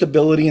security,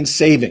 stability, and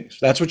savings.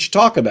 That's what you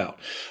talk about.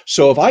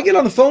 So if I get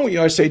on the phone with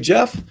you, I say,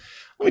 Jeff,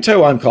 let me tell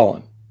you why I'm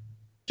calling.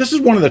 This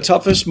is one of the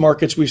toughest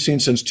markets we've seen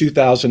since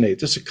 2008.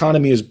 This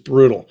economy is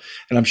brutal.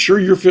 And I'm sure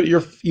you and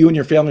your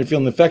family are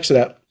feeling the effects of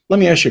that. Let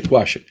me ask you a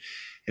question.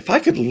 If I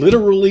could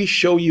literally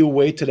show you a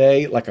way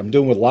today, like I'm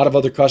doing with a lot of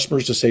other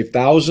customers, to save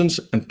thousands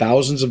and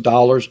thousands of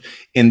dollars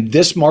in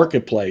this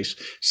marketplace,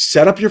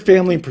 set up your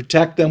family and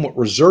protect them with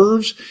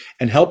reserves,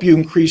 and help you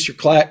increase your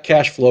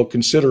cash flow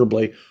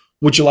considerably,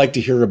 would you like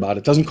to hear about it?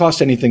 It doesn't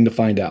cost anything to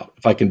find out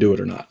if I can do it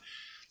or not.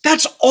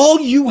 That's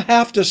all you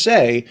have to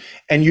say,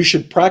 and you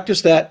should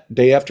practice that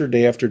day after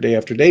day after day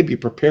after day. Be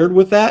prepared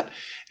with that,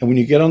 and when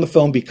you get on the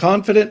phone, be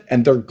confident,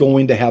 and they're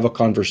going to have a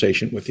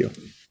conversation with you.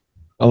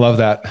 I love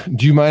that.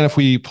 Do you mind if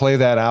we play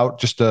that out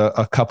just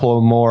a couple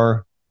of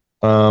more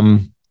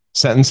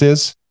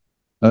sentences?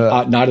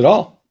 Not at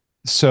all.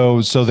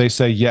 So they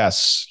say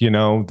yes.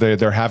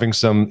 They're having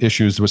some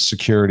issues with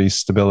security,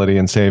 stability,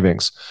 and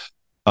savings.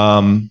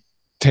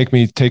 Take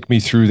me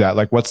through that.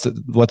 Like, what's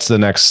the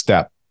next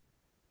step?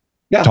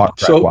 Yeah.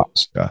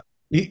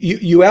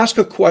 You ask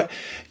a question.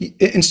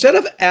 Instead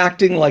of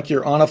acting like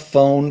you're on a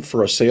phone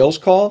for a sales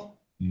call,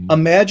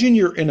 imagine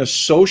you're in a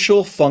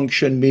social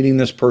function meeting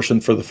this person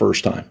for the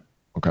first time.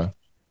 Okay.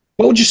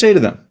 What would you say to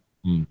them?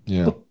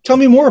 Well, tell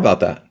me more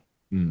about that.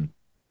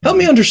 Help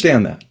me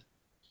understand that.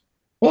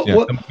 What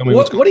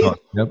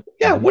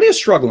are you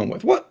struggling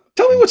with?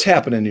 Tell me what's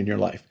happening in your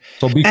life.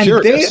 So be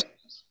curious.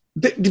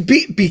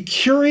 Be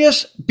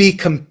curious, be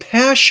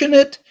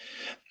compassionate,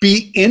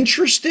 be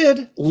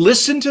interested,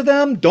 listen to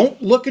them. Don't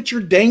look at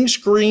your dang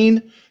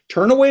screen.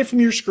 Turn away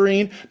from your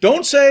screen.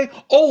 Don't say,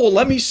 oh, well,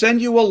 let me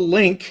send you a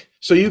link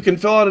so you can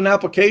fill out an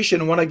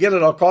application, and when I get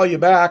it, I'll call you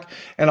back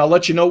and I'll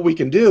let you know what we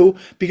can do.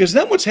 Because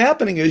then what's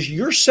happening is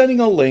you're sending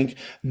a link,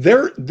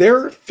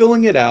 they're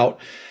filling it out.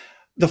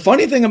 The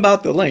funny thing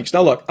about the links,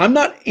 now look, I'm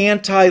not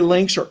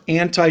anti-links or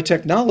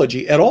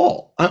anti-technology at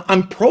all.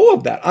 I'm pro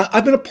of that.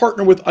 I've been a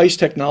partner with ICE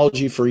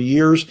Technology for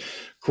years.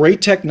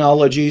 Great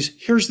technologies.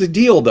 Here's the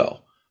deal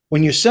though.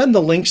 When you send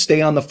the link,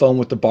 stay on the phone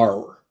with the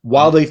borrower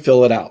while they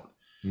fill it out.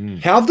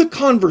 Have the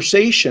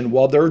conversation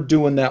while they're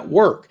doing that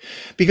work.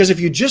 Because if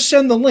you just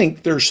send the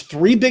link, there's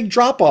 3 big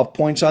drop-off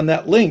points on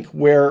that link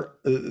where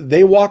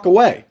they walk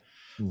away.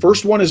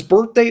 First one is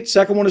birth date,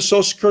 second one is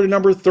social security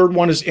number, third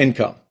one is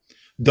income.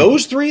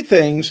 Those 3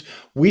 things,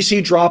 we see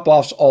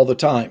drop-offs all the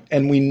time,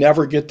 and we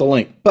never get the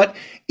link. But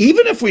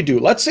even if we do,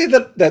 let's say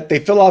that they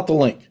fill out the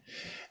link.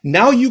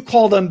 Now you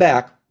call them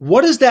back.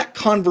 What does that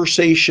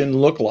conversation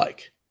look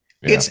like?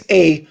 Yeah. It's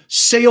a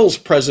sales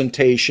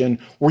presentation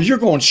where you're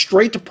going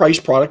straight to price,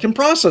 product, and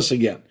process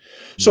again.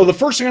 So the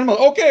first thing I'm like,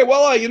 okay,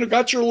 well, I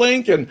got your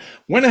link and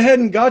went ahead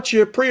and got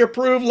you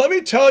pre-approved. Let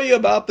me tell you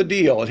about the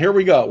deal. And here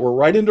we go. We're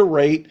right into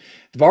rate.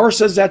 The borrower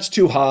says that's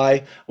too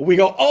high. We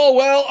go, oh,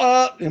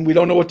 well, and we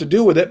don't know what to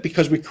do with it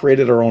because we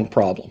created our own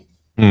problem.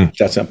 It's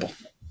that simple.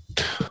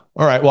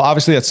 All right. Well,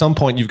 obviously, at some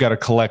point, you've got to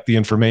collect the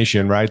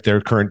information, right?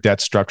 Their current debt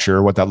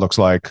structure, what that looks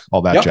like,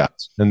 all that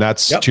jazz. And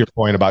that's to your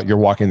point about you're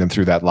walking them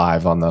through that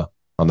live on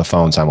the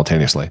phone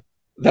simultaneously.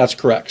 That's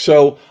correct.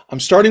 So I'm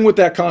starting with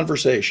that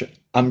conversation.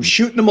 I'm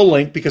shooting them a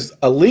link because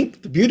a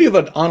link, the beauty of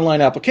an online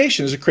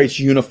application is it creates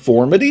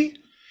uniformity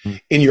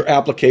in your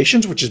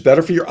applications, which is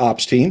better for your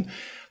ops team.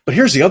 But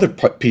here's the other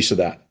piece of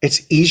that.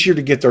 It's easier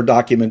to get their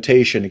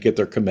documentation and get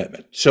their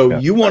commitment. So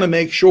you want to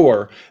make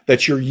sure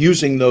that you're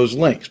using those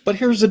links. But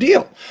here's the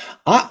deal.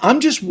 I'm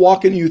just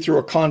walking you through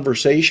a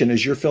conversation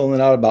as you're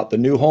filling out about the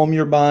new home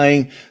you're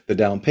buying, the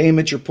down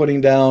payment you're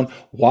putting down,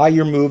 why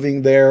you're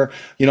moving there,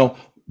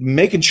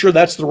 making sure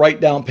that's the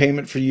right down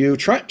payment for you,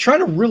 trying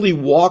to really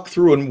walk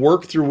through and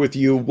work through with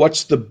you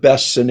what's the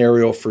best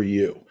scenario for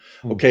you,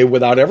 okay,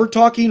 without ever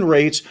talking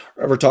rates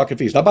or ever talking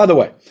fees. Now, by the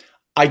way,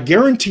 I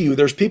guarantee you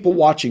there's people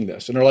watching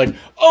this and they're like,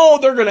 oh,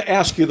 they're going to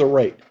ask you the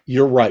rate.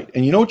 You're right.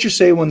 And you know what you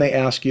say when they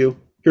ask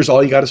you? Here's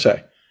all you got to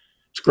say.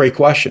 It's a great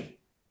question.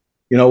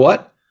 You know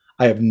what?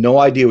 I have no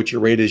idea what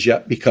your rate is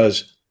yet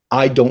because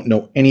I don't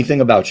know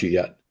anything about you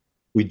yet.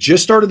 We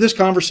just started this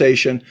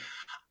conversation.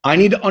 I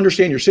need to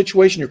understand your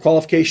situation, your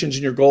qualifications,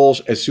 and your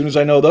goals. As soon as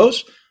I know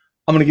those,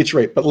 I'm going to get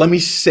your rate. But let me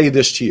say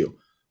this to you.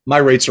 My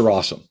rates are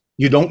awesome.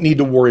 You don't need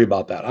to worry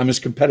about that. I'm as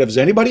competitive as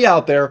anybody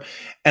out there.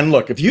 And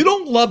look, if you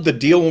don't love the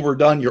deal when we're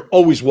done, you're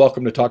always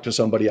welcome to talk to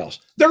somebody else.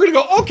 They're going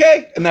to go,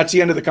 okay. And that's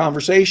the end of the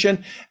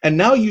conversation. And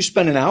now you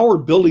spend an hour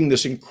building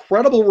this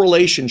incredible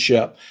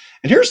relationship.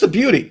 And here's the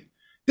beauty.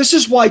 This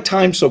is why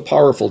time's so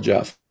powerful,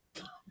 Jeff.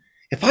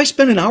 If I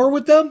spend an hour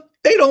with them,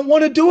 they don't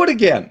want to do it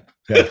again.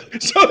 Yeah.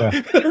 So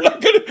they're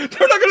not going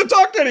to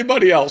talk to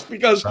anybody else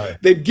because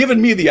they've given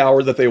me the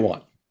hour that they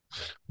want.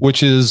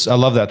 Which is, I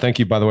love that. Thank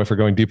you, by the way, for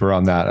going deeper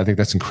on that. I think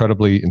that's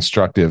incredibly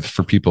instructive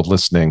for people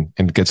listening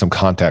and get some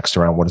context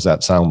around what does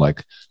that sound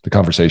like, the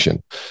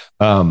conversation.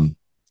 And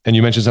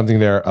you mentioned something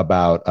there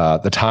about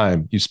the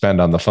time you spend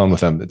on the phone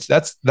with them.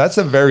 That's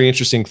a very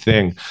interesting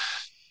thing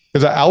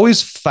because I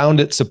always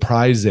found it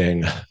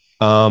surprising.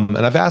 And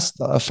I've asked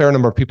a fair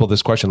number of people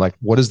this question, like,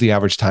 what is the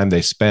average time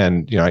they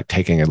spend,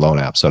 taking a loan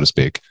app, so to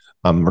speak?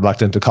 I'm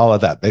reluctant to call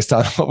it that based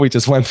on what we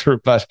just went through,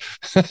 but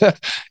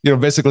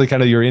basically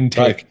kind of your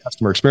intake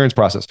customer experience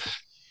process.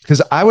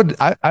 Because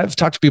I've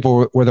talked to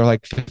people where they're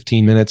like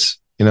 15 minutes,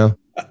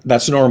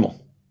 That's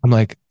normal. I'm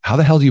like, how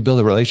the hell do you build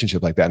a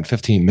relationship like that in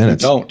 15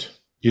 minutes?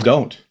 You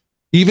don't.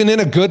 Even in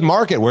a good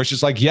market where it's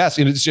just like, yes,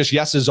 it's just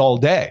yeses all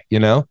day, You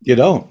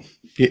don't.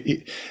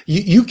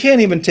 You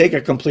can't even take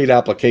a complete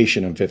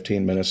application in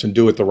 15 minutes and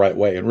do it the right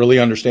way and really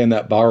understand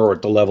that borrower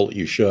at the level that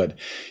you should.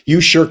 You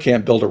sure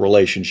can't build a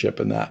relationship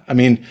in that. I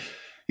mean,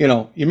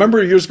 you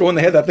remember years ago when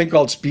they had that thing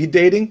called speed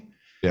dating?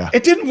 Yeah.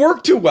 It didn't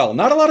work too well.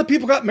 Not a lot of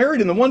people got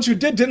married, and the ones who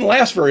didn't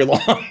last very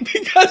long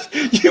because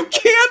you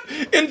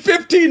can't in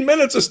 15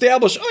 minutes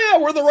establish, oh yeah,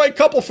 we're the right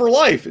couple for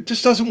life. It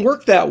just doesn't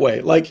work that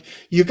way. Like,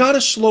 you got to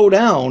slow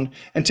down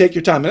and take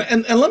your time.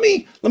 And let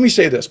me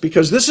say this,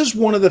 because this is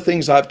one of the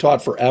things I've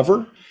taught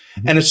forever,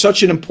 and it's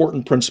such an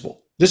important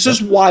principle. This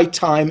is why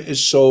time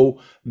is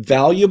so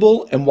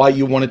valuable and why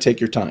you want to take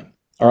your time.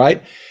 All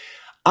right.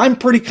 I'm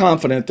pretty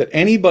confident that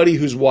anybody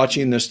who's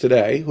watching this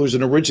today, who's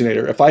an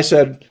originator, if I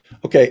said,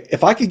 okay,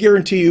 if I could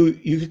guarantee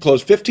you could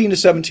close 15 to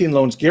 17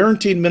 loans,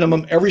 guaranteed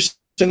minimum every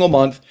single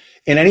month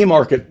in any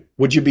market,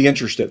 would you be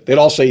interested? They'd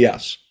all say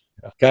yes.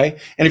 Okay.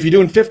 And if you're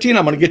doing 15,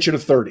 I'm going to get you to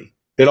 30.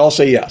 They'd all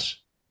say yes.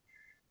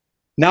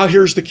 Now,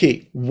 here's the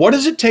key. What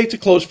does it take to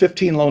close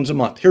 15 loans a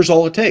month? Here's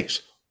all it takes.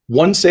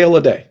 One sale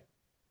a day.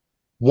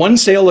 One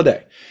sale a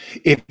day.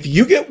 If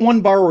you get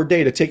one borrower a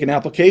day to take an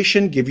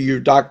application, give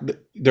you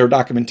their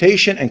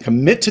documentation, and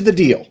commit to the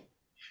deal,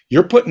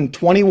 you're putting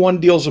 21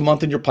 deals a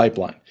month in your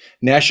pipeline.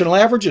 National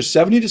average is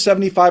 70 to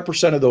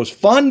 75% of those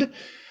fund.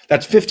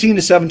 That's 15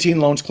 to 17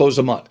 loans closed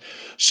a month.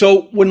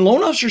 So when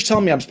loan officers tell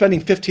me I'm spending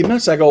 15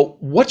 minutes, I go,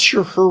 what's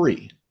your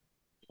hurry?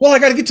 Well, I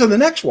got to get to the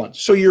next one.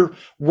 So you're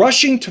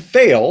rushing to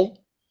fail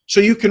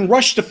so you can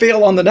rush to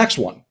fail on the next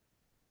one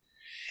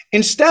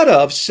instead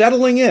of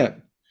settling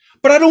in.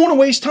 But I don't want to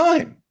waste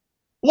time.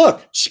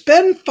 Look,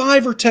 spend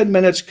 5 or 10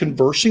 minutes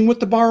conversing with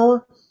the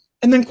borrower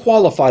and then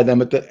qualify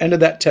them at the end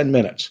of that 10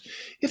 minutes.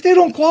 If they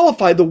don't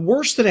qualify, the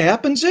worst that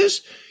happens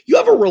is you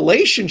have a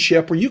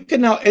relationship where you can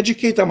now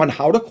educate them on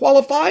how to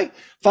qualify,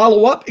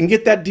 follow up, and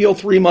get that deal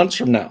 3 months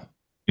from now.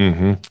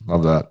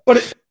 Love that.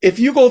 But if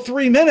you go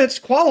 3 minutes,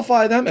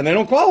 qualify them, and they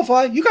don't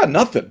qualify, you got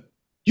nothing.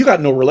 You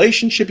got no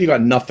relationship. You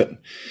got nothing.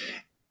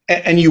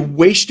 And you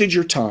wasted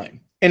your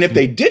time. And if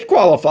they did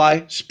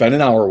qualify, spend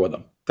an hour with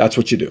them. That's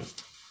what you do.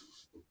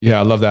 Yeah,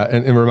 I love that.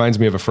 And it reminds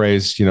me of a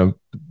phrase,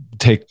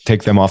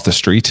 take them off the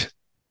street,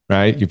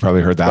 right? You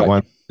probably heard that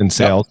one. in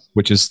sales,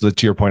 which is to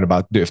your point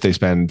about if they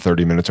spend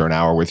 30 minutes or an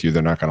hour with you,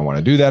 they're not going to want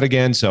to do that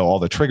again. So all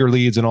the trigger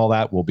leads and all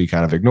that will be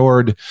kind of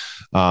ignored,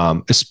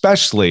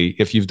 especially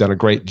if you've done a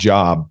great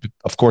job,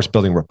 of course,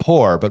 building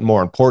rapport, but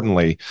more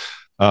importantly,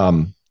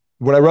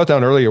 what I wrote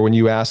down earlier when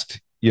you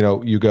asked,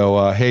 you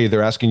go, hey,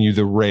 they're asking you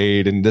the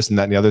rate and this and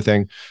that and the other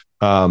thing.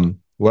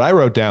 What I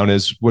wrote down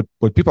is what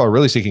people are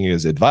really seeking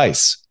is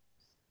advice,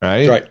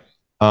 right? Right.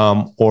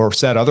 Or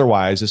said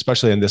otherwise,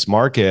 especially in this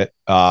market,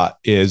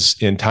 is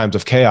in times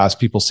of chaos,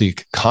 people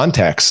seek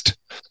context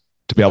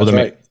to be able to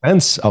make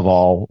sense of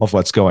all of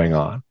what's going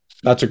on.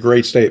 That's a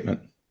great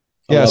statement.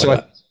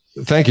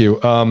 Thank you.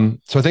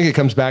 So I think it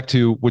comes back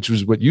to, which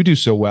was what you do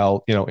so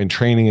well, in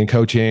training and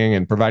coaching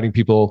and providing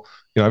people,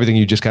 everything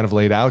you just kind of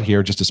laid out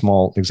here, just a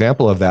small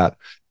example of that,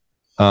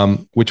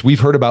 which we've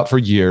heard about for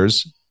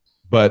years,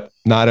 but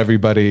not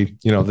everybody,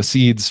 the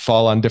seeds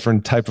fall on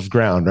different type of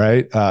ground,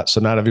 right?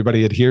 So not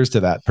everybody adheres to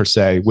that per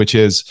se, which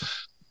is,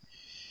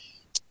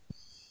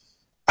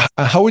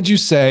 how would you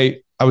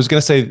say, I was going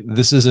to say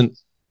this isn't,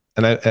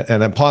 and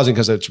I'm pausing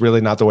because it's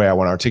really not the way I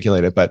want to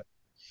articulate it, but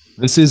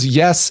this is,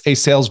 yes, a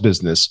sales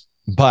business,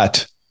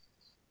 but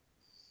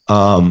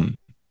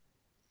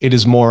it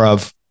is more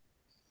of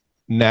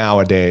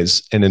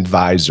nowadays an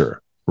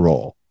advisor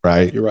role,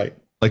 right? You're right.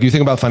 Like you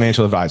think about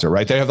financial advisor,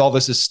 right? They have all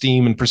this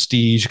esteem and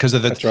prestige because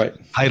of the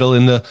title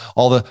and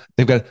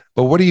they've got,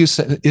 but what do you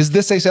say? Is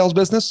this a sales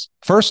business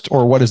first,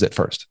 or what is it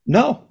first?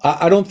 No,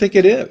 I don't think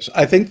it is.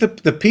 I think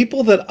the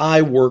people that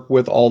I work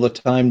with all the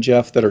time,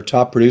 Jeff, that are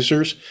top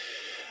producers,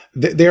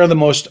 they are the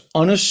most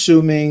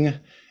unassuming,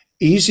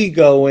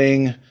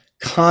 easygoing,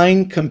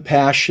 kind,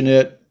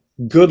 compassionate,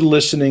 good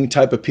listening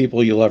type of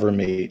people you'll ever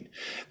meet.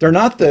 They're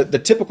not the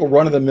typical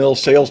run-of-the-mill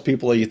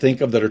salespeople that you think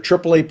of that are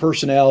AAA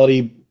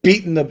personality,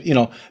 beating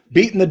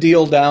the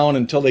deal down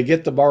until they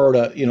get the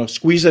borrower to,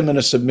 squeeze them in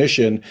a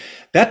submission.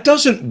 That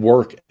doesn't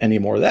work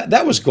anymore.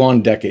 That was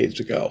gone decades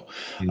ago.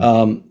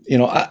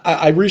 Mm-hmm.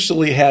 I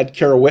recently had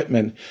Kara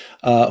Whitman,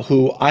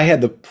 who I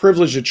had the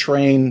privilege to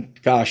train,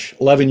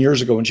 11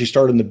 years ago when she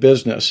started in the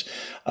business,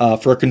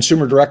 for a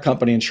consumer direct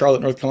company in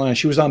Charlotte, North Carolina.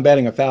 She was on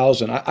batting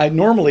 1,000. I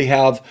normally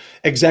have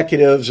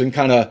executives and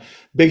kind of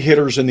big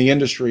hitters in the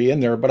industry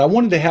in there, but I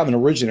wanted to have an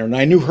originator, and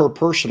I knew her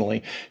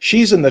personally.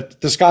 She's in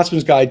the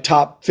Scotsman's Guide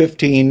top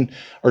 15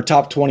 or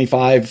top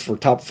 25 or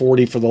top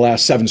 40 for the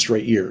last 7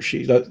 straight years.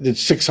 She did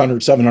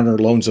 600, 700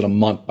 loans in a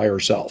month by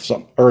herself,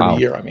 or in a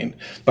year,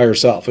 by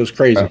herself. It was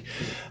crazy.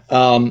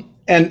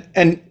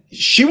 And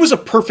she was a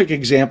perfect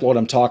example of what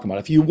I'm talking about.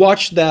 If you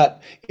watch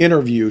that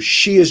interview,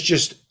 she is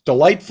just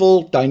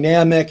delightful,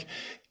 dynamic,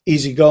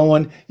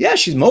 easygoing. Yeah,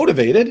 she's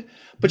motivated,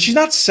 but she's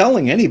not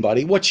selling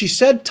anybody. What she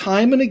said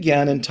time and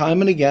again and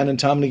time and again and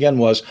time and again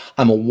was,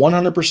 I'm a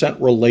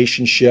 100%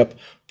 relationship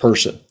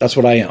person. That's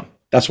what I am.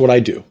 That's what I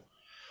do.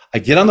 I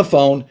get on the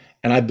phone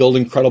and I build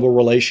incredible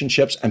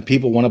relationships and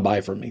people want to buy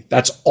from me.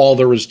 That's all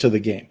there is to the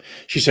game.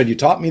 She said, you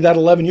taught me that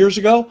 11 years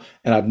ago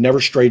and I've never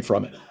strayed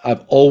from it.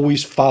 I've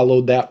always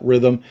followed that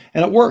rhythm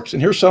and it works.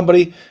 And here's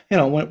somebody,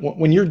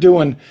 when you're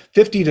doing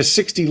 50 to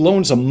 60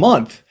 loans a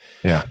month,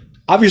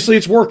 obviously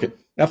it's working.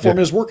 That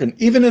formula is working.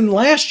 Even in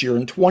last year,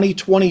 in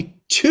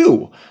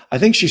 2022, I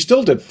think she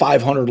still did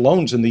 500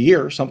 loans in the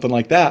year, something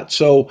like that.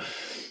 So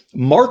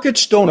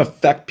markets don't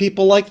affect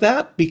people like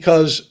that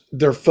because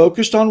they're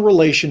focused on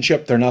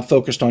relationship. They're not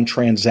focused on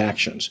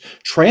transactions.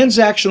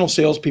 Transactional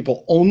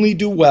salespeople only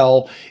do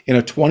well in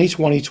a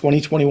 2020,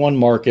 2021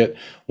 market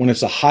when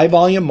it's a high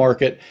volume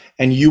market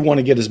and you want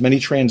to get as many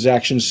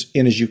transactions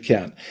in as you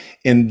can.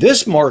 In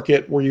this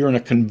market, where you're in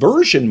a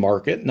conversion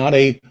market, not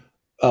a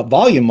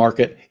volume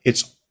market,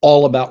 it's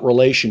all about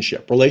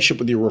relationship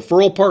with your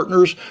referral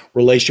partners,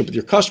 relationship with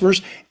your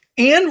customers,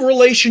 and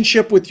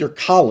relationship with your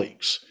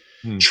colleagues.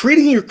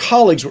 Treating your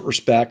colleagues with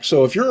respect.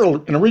 So if you're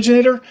an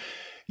originator,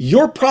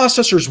 your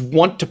processors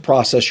want to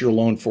process your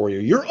loan for you.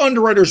 Your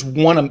underwriters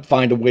want to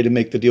find a way to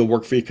make the deal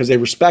work for you because they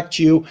respect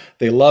you,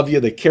 they love you,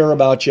 they care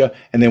about you,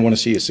 and they want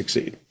to see you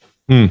succeed.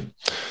 Good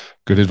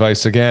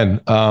advice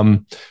again.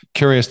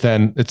 Curious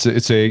then,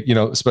 it's a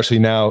especially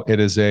now it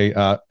is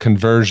a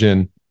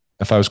conversion.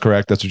 If I was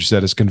correct, that's what you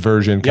said, is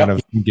conversion kind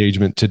of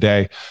engagement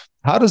today.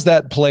 How does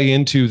that play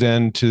into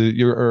then to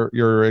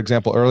your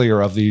example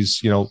earlier of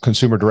these,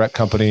 consumer direct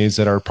companies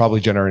that are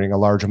probably generating a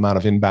large amount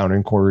of inbound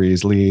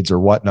inquiries, leads, or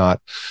whatnot?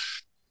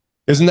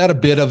 Isn't that a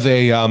bit of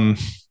a,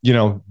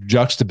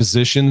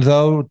 juxtaposition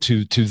though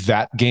to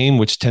that game,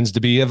 which tends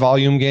to be a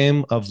volume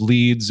game of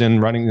leads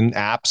and running in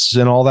apps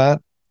and all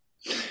that?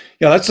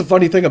 Yeah, that's the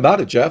funny thing about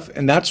it, Jeff.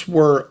 And that's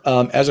where,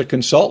 as a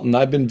consultant,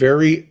 I've been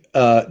very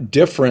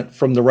different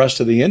from the rest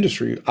of the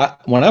industry.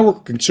 When I work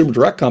with consumer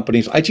direct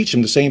companies, I teach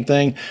them the same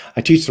thing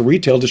I teach the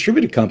retail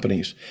distributed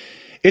companies.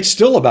 It's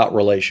still about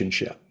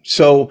relationship.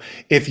 So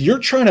if you're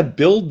trying to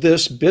build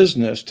this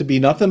business to be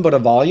nothing but a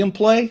volume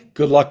play,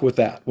 good luck with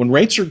that. When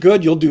rates are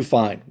good, you'll do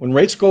fine. When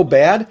rates go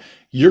bad,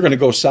 you're going to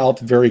go south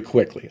very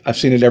quickly. I've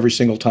seen it every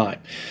single time.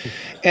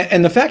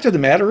 And the fact of the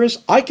matter is,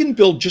 I can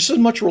build just as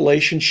much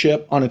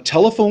relationship on a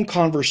telephone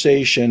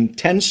conversation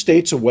 10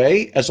 states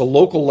away as a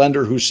local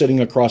lender who's sitting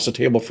across the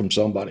table from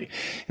somebody.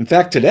 In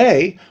fact,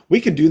 today,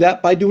 we can do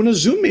that by doing a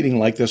Zoom meeting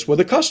like this with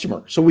a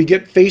customer. So we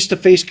get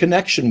face-to-face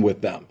connection with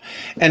them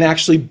and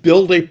actually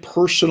build a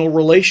personal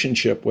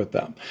relationship with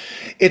them.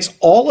 It's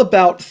all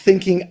about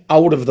thinking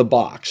out of the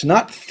box,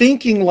 not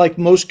thinking like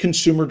most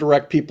consumer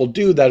direct people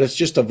do, that it's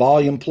just a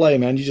volume play,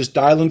 man. You just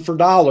dial in for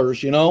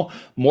dollars,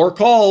 more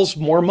calls,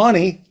 more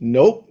money.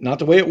 Nope, not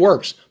the way it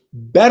works.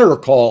 Better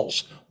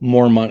calls,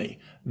 more money.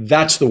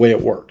 That's the way it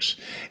works.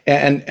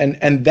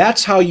 And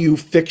that's how you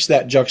fix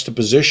that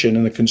juxtaposition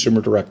in the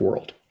consumer direct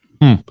world.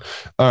 All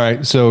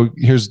right. So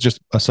here's just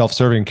a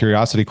self-serving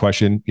curiosity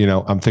question.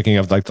 I'm thinking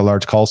of like the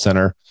large call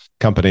center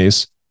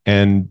companies.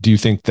 And do you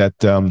think that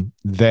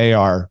they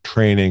are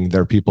training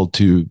their people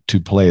to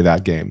play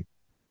that game?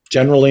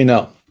 Generally,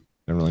 no.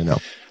 Generally, no.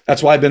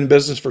 That's why I've been in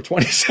business for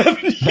 27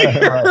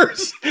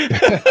 years.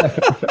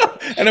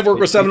 And I've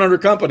worked with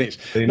 700 companies.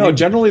 No,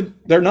 generally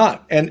they're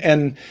not.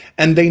 And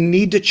they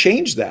need to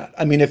change that.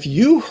 I mean, if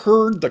you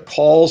heard the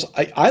calls,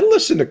 I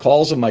listen to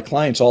calls of my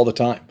clients all the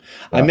time.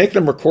 Yeah. I make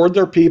them record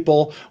their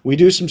people. We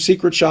do some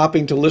secret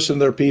shopping to listen to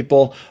their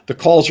people. The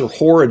calls are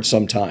horrid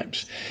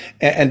sometimes.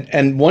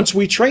 And once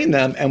we train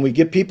them and we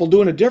get people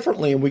doing it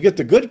differently and we get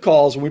the good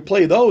calls and we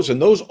play those,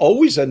 and those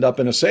always end up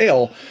in a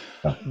sale,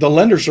 the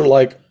lenders are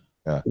like,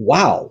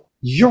 wow,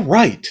 you're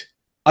right.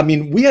 I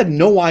mean, we had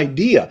no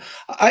idea.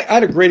 I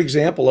had a great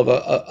example of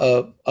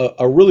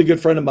a really good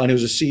friend of mine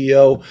who's a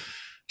CEO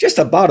just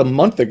about a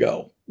month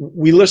ago.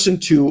 We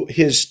listened to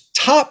his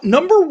top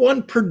number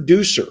one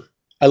producer.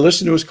 I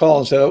listened to his call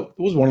and said, it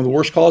was one of the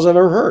worst calls I've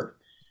ever heard.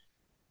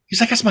 He's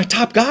like, that's my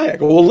top guy. I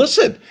go, well,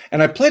 listen.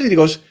 And I played it. He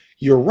goes,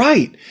 you're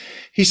right.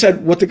 He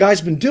said, what the guy's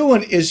been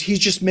doing is he's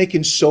just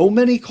making so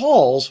many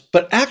calls,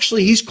 but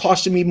actually he's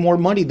costing me more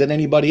money than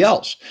anybody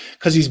else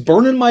because he's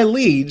burning my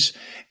leads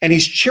and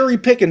he's cherry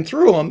picking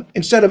through them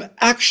instead of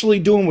actually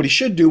doing what he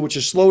should do, which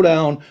is slow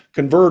down,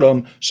 convert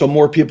them so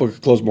more people can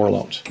close more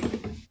loans.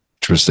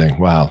 Interesting.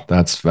 Wow.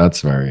 That's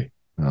very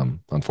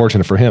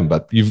unfortunate for him,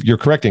 but you're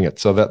correcting it.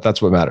 So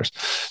that's what matters.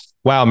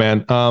 Wow,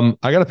 man.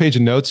 I got a page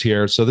of notes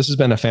here. So this has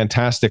been a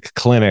fantastic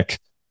clinic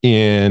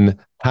in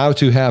how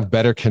to have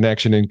better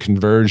connection and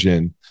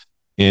conversion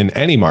in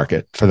any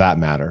market for that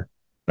matter,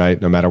 right?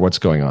 No matter what's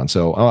going on.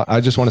 So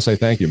I just want to say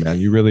thank you, man.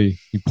 You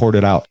poured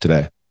it out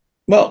today.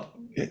 Well,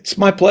 it's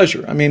my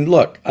pleasure. I mean,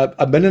 look,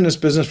 I've been in this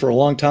business for a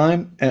long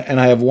time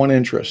and I have one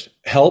interest: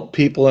 help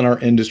people in our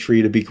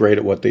industry to be great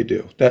at what they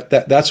do.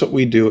 That's what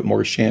we do at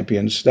Mortgage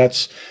Champions.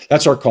 That's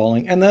our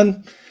calling. And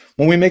then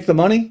when we make the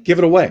money, give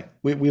it away.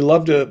 We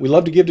love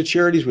to give to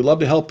charities. We love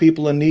to help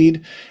people in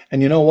need.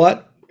 And you know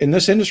what? In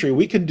this industry,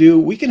 we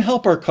can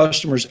help our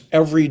customers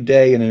every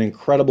day in an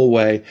incredible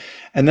way.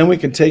 And then we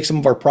can take some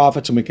of our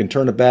profits and we can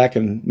turn it back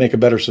and make a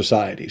better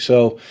society.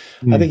 So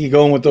I think you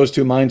go in with those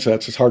two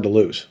mindsets, it's hard to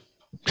lose.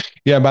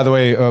 Yeah. By the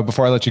way,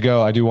 before I let you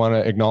go, I do want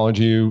to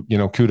acknowledge you,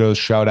 kudos,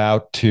 shout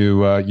out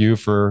to you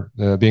for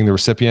being the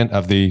recipient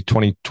of the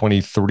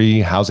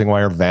 2023 Housing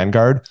Wire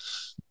Vanguard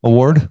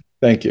Award.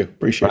 Thank you.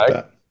 Appreciate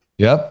that.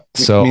 Yep.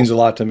 So it means a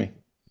lot to me.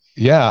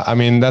 Yeah. I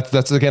mean,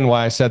 that's again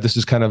why I said this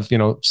is kind of,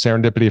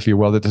 serendipity, if you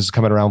will, that this is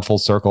coming around full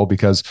circle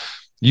because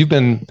you've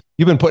been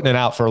putting it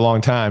out for a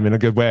long time in a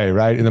good way,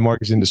 right? In the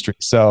mortgage industry.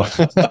 So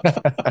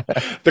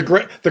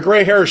the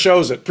gray hair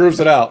shows it, proves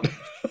it out.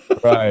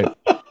 Right.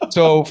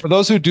 So for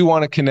those who do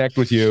want to connect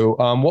with you,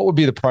 what would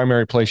be the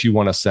primary place you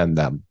want to send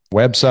them?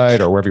 Website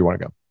or wherever you want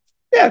to go?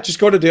 Yeah, just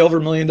go to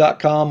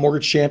daleovermillion.com,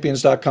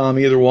 mortgagechampions.com,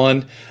 either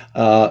one.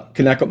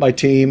 Connect with my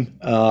team.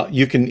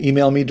 You can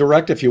email me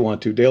direct if you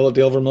want to,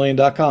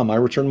 dale@daleovermillion.com. I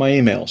return my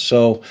emails.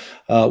 So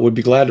would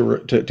be glad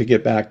to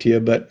get back to you.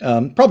 But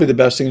probably the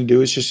best thing to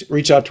do is just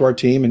reach out to our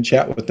team and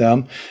chat with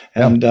them.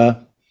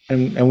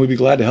 And we'd be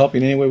glad to help you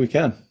in any way we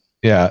can.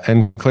 Yeah.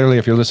 And clearly,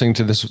 if you're listening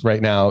to this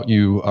right now,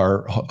 you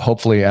are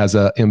hopefully as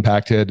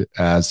impacted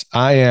as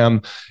I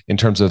am in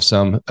terms of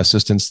some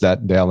assistance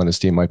that Dale and his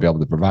team might be able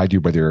to provide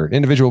you, whether you're an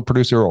individual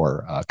producer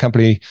or a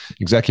company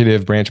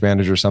executive, branch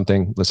manager,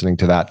 something listening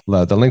to that.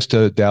 The links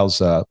to Dale's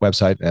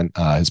website and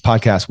his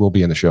podcast will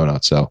be in the show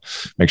notes. So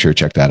make sure you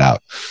check that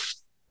out.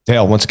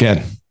 Dale, once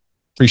again,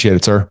 appreciate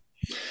it, sir.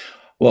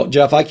 Well,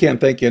 Jeff, I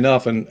can't thank you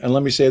enough. And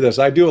let me say this.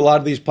 I do a lot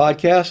of these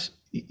podcasts.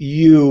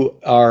 You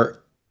are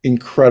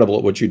incredible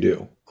at what you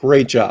do.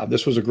 Great job.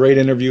 This was a great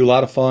interview, a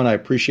lot of fun. I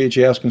appreciate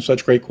you asking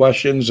such great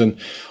questions and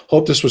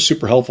hope this was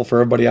super helpful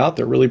for everybody out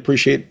there. Really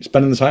appreciate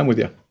spending the time with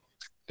you.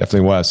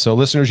 Definitely was. So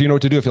listeners, you know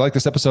what to do. If you like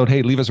this episode,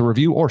 hey, leave us a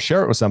review or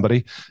share it with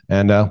somebody,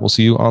 and we'll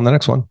see you on the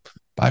next one.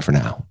 Bye for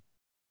now.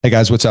 Hey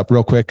guys, what's up?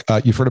 Real quick,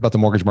 you've heard about the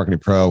Mortgage Marketing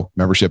Pro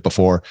membership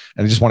before,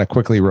 and I just want to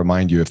quickly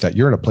remind you, if that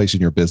you're in a place in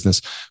your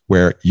business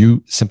where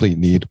you simply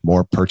need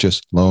more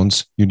purchase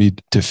loans, you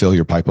need to fill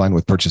your pipeline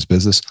with purchase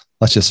business.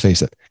 Let's just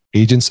face it,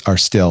 agents are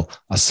still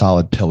a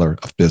solid pillar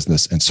of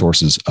business and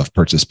sources of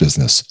purchase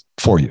business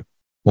for you.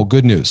 Well,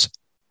 good news.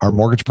 Our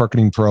Mortgage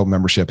Marketing Pro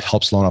membership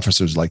helps loan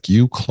officers like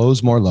you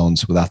close more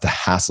loans without the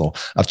hassle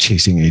of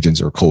chasing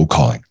agents or cold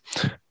calling.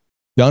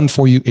 Done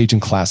for you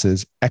agent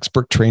classes,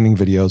 expert training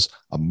videos,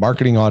 a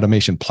marketing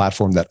automation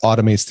platform that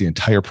automates the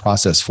entire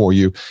process for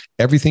you,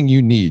 everything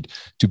you need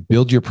to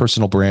build your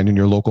personal brand in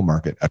your local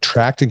market,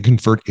 attract and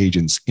convert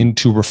agents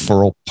into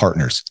referral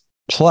partners.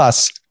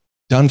 Plus,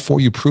 done for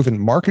you proven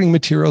marketing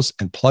materials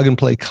and plug and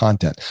play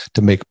content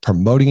to make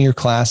promoting your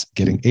class,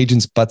 getting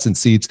agents butts and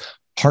seats,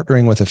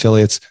 partnering with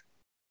affiliates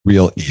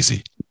real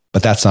easy.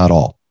 But that's not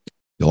all.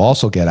 You'll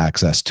also get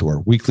access to our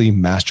weekly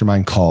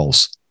mastermind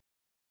calls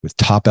with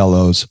top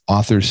LOs,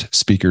 authors,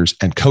 speakers,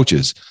 and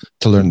coaches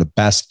to learn the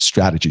best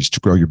strategies to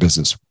grow your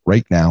business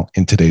right now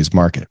in today's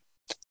market.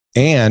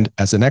 And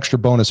as an extra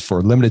bonus for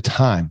a limited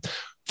time,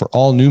 for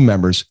all new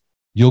members,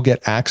 you'll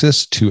get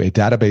access to a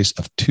database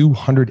of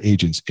 200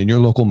 agents in your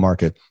local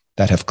market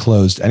that have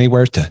closed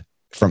anywhere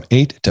from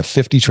 8 to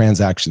 50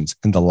 transactions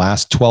in the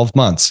last 12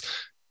 months.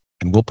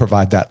 And we'll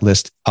provide that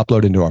list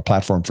uploaded into our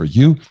platform for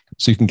you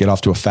so you can get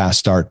off to a fast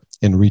start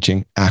in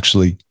reaching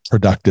actually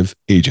productive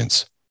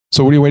agents.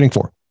 So what are you waiting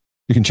for?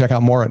 You can check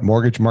out more at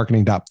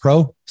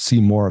mortgagemarketing.pro,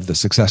 see more of the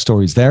success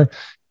stories there.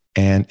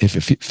 And if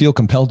you feel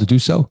compelled to do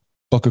so,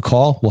 book a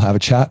call. We'll have a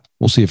chat.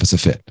 We'll see if it's a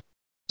fit.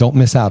 Don't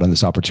miss out on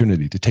this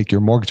opportunity to take your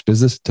mortgage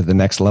business to the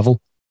next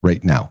level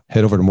right now.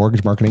 Head over to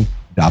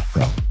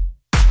mortgagemarketing.pro.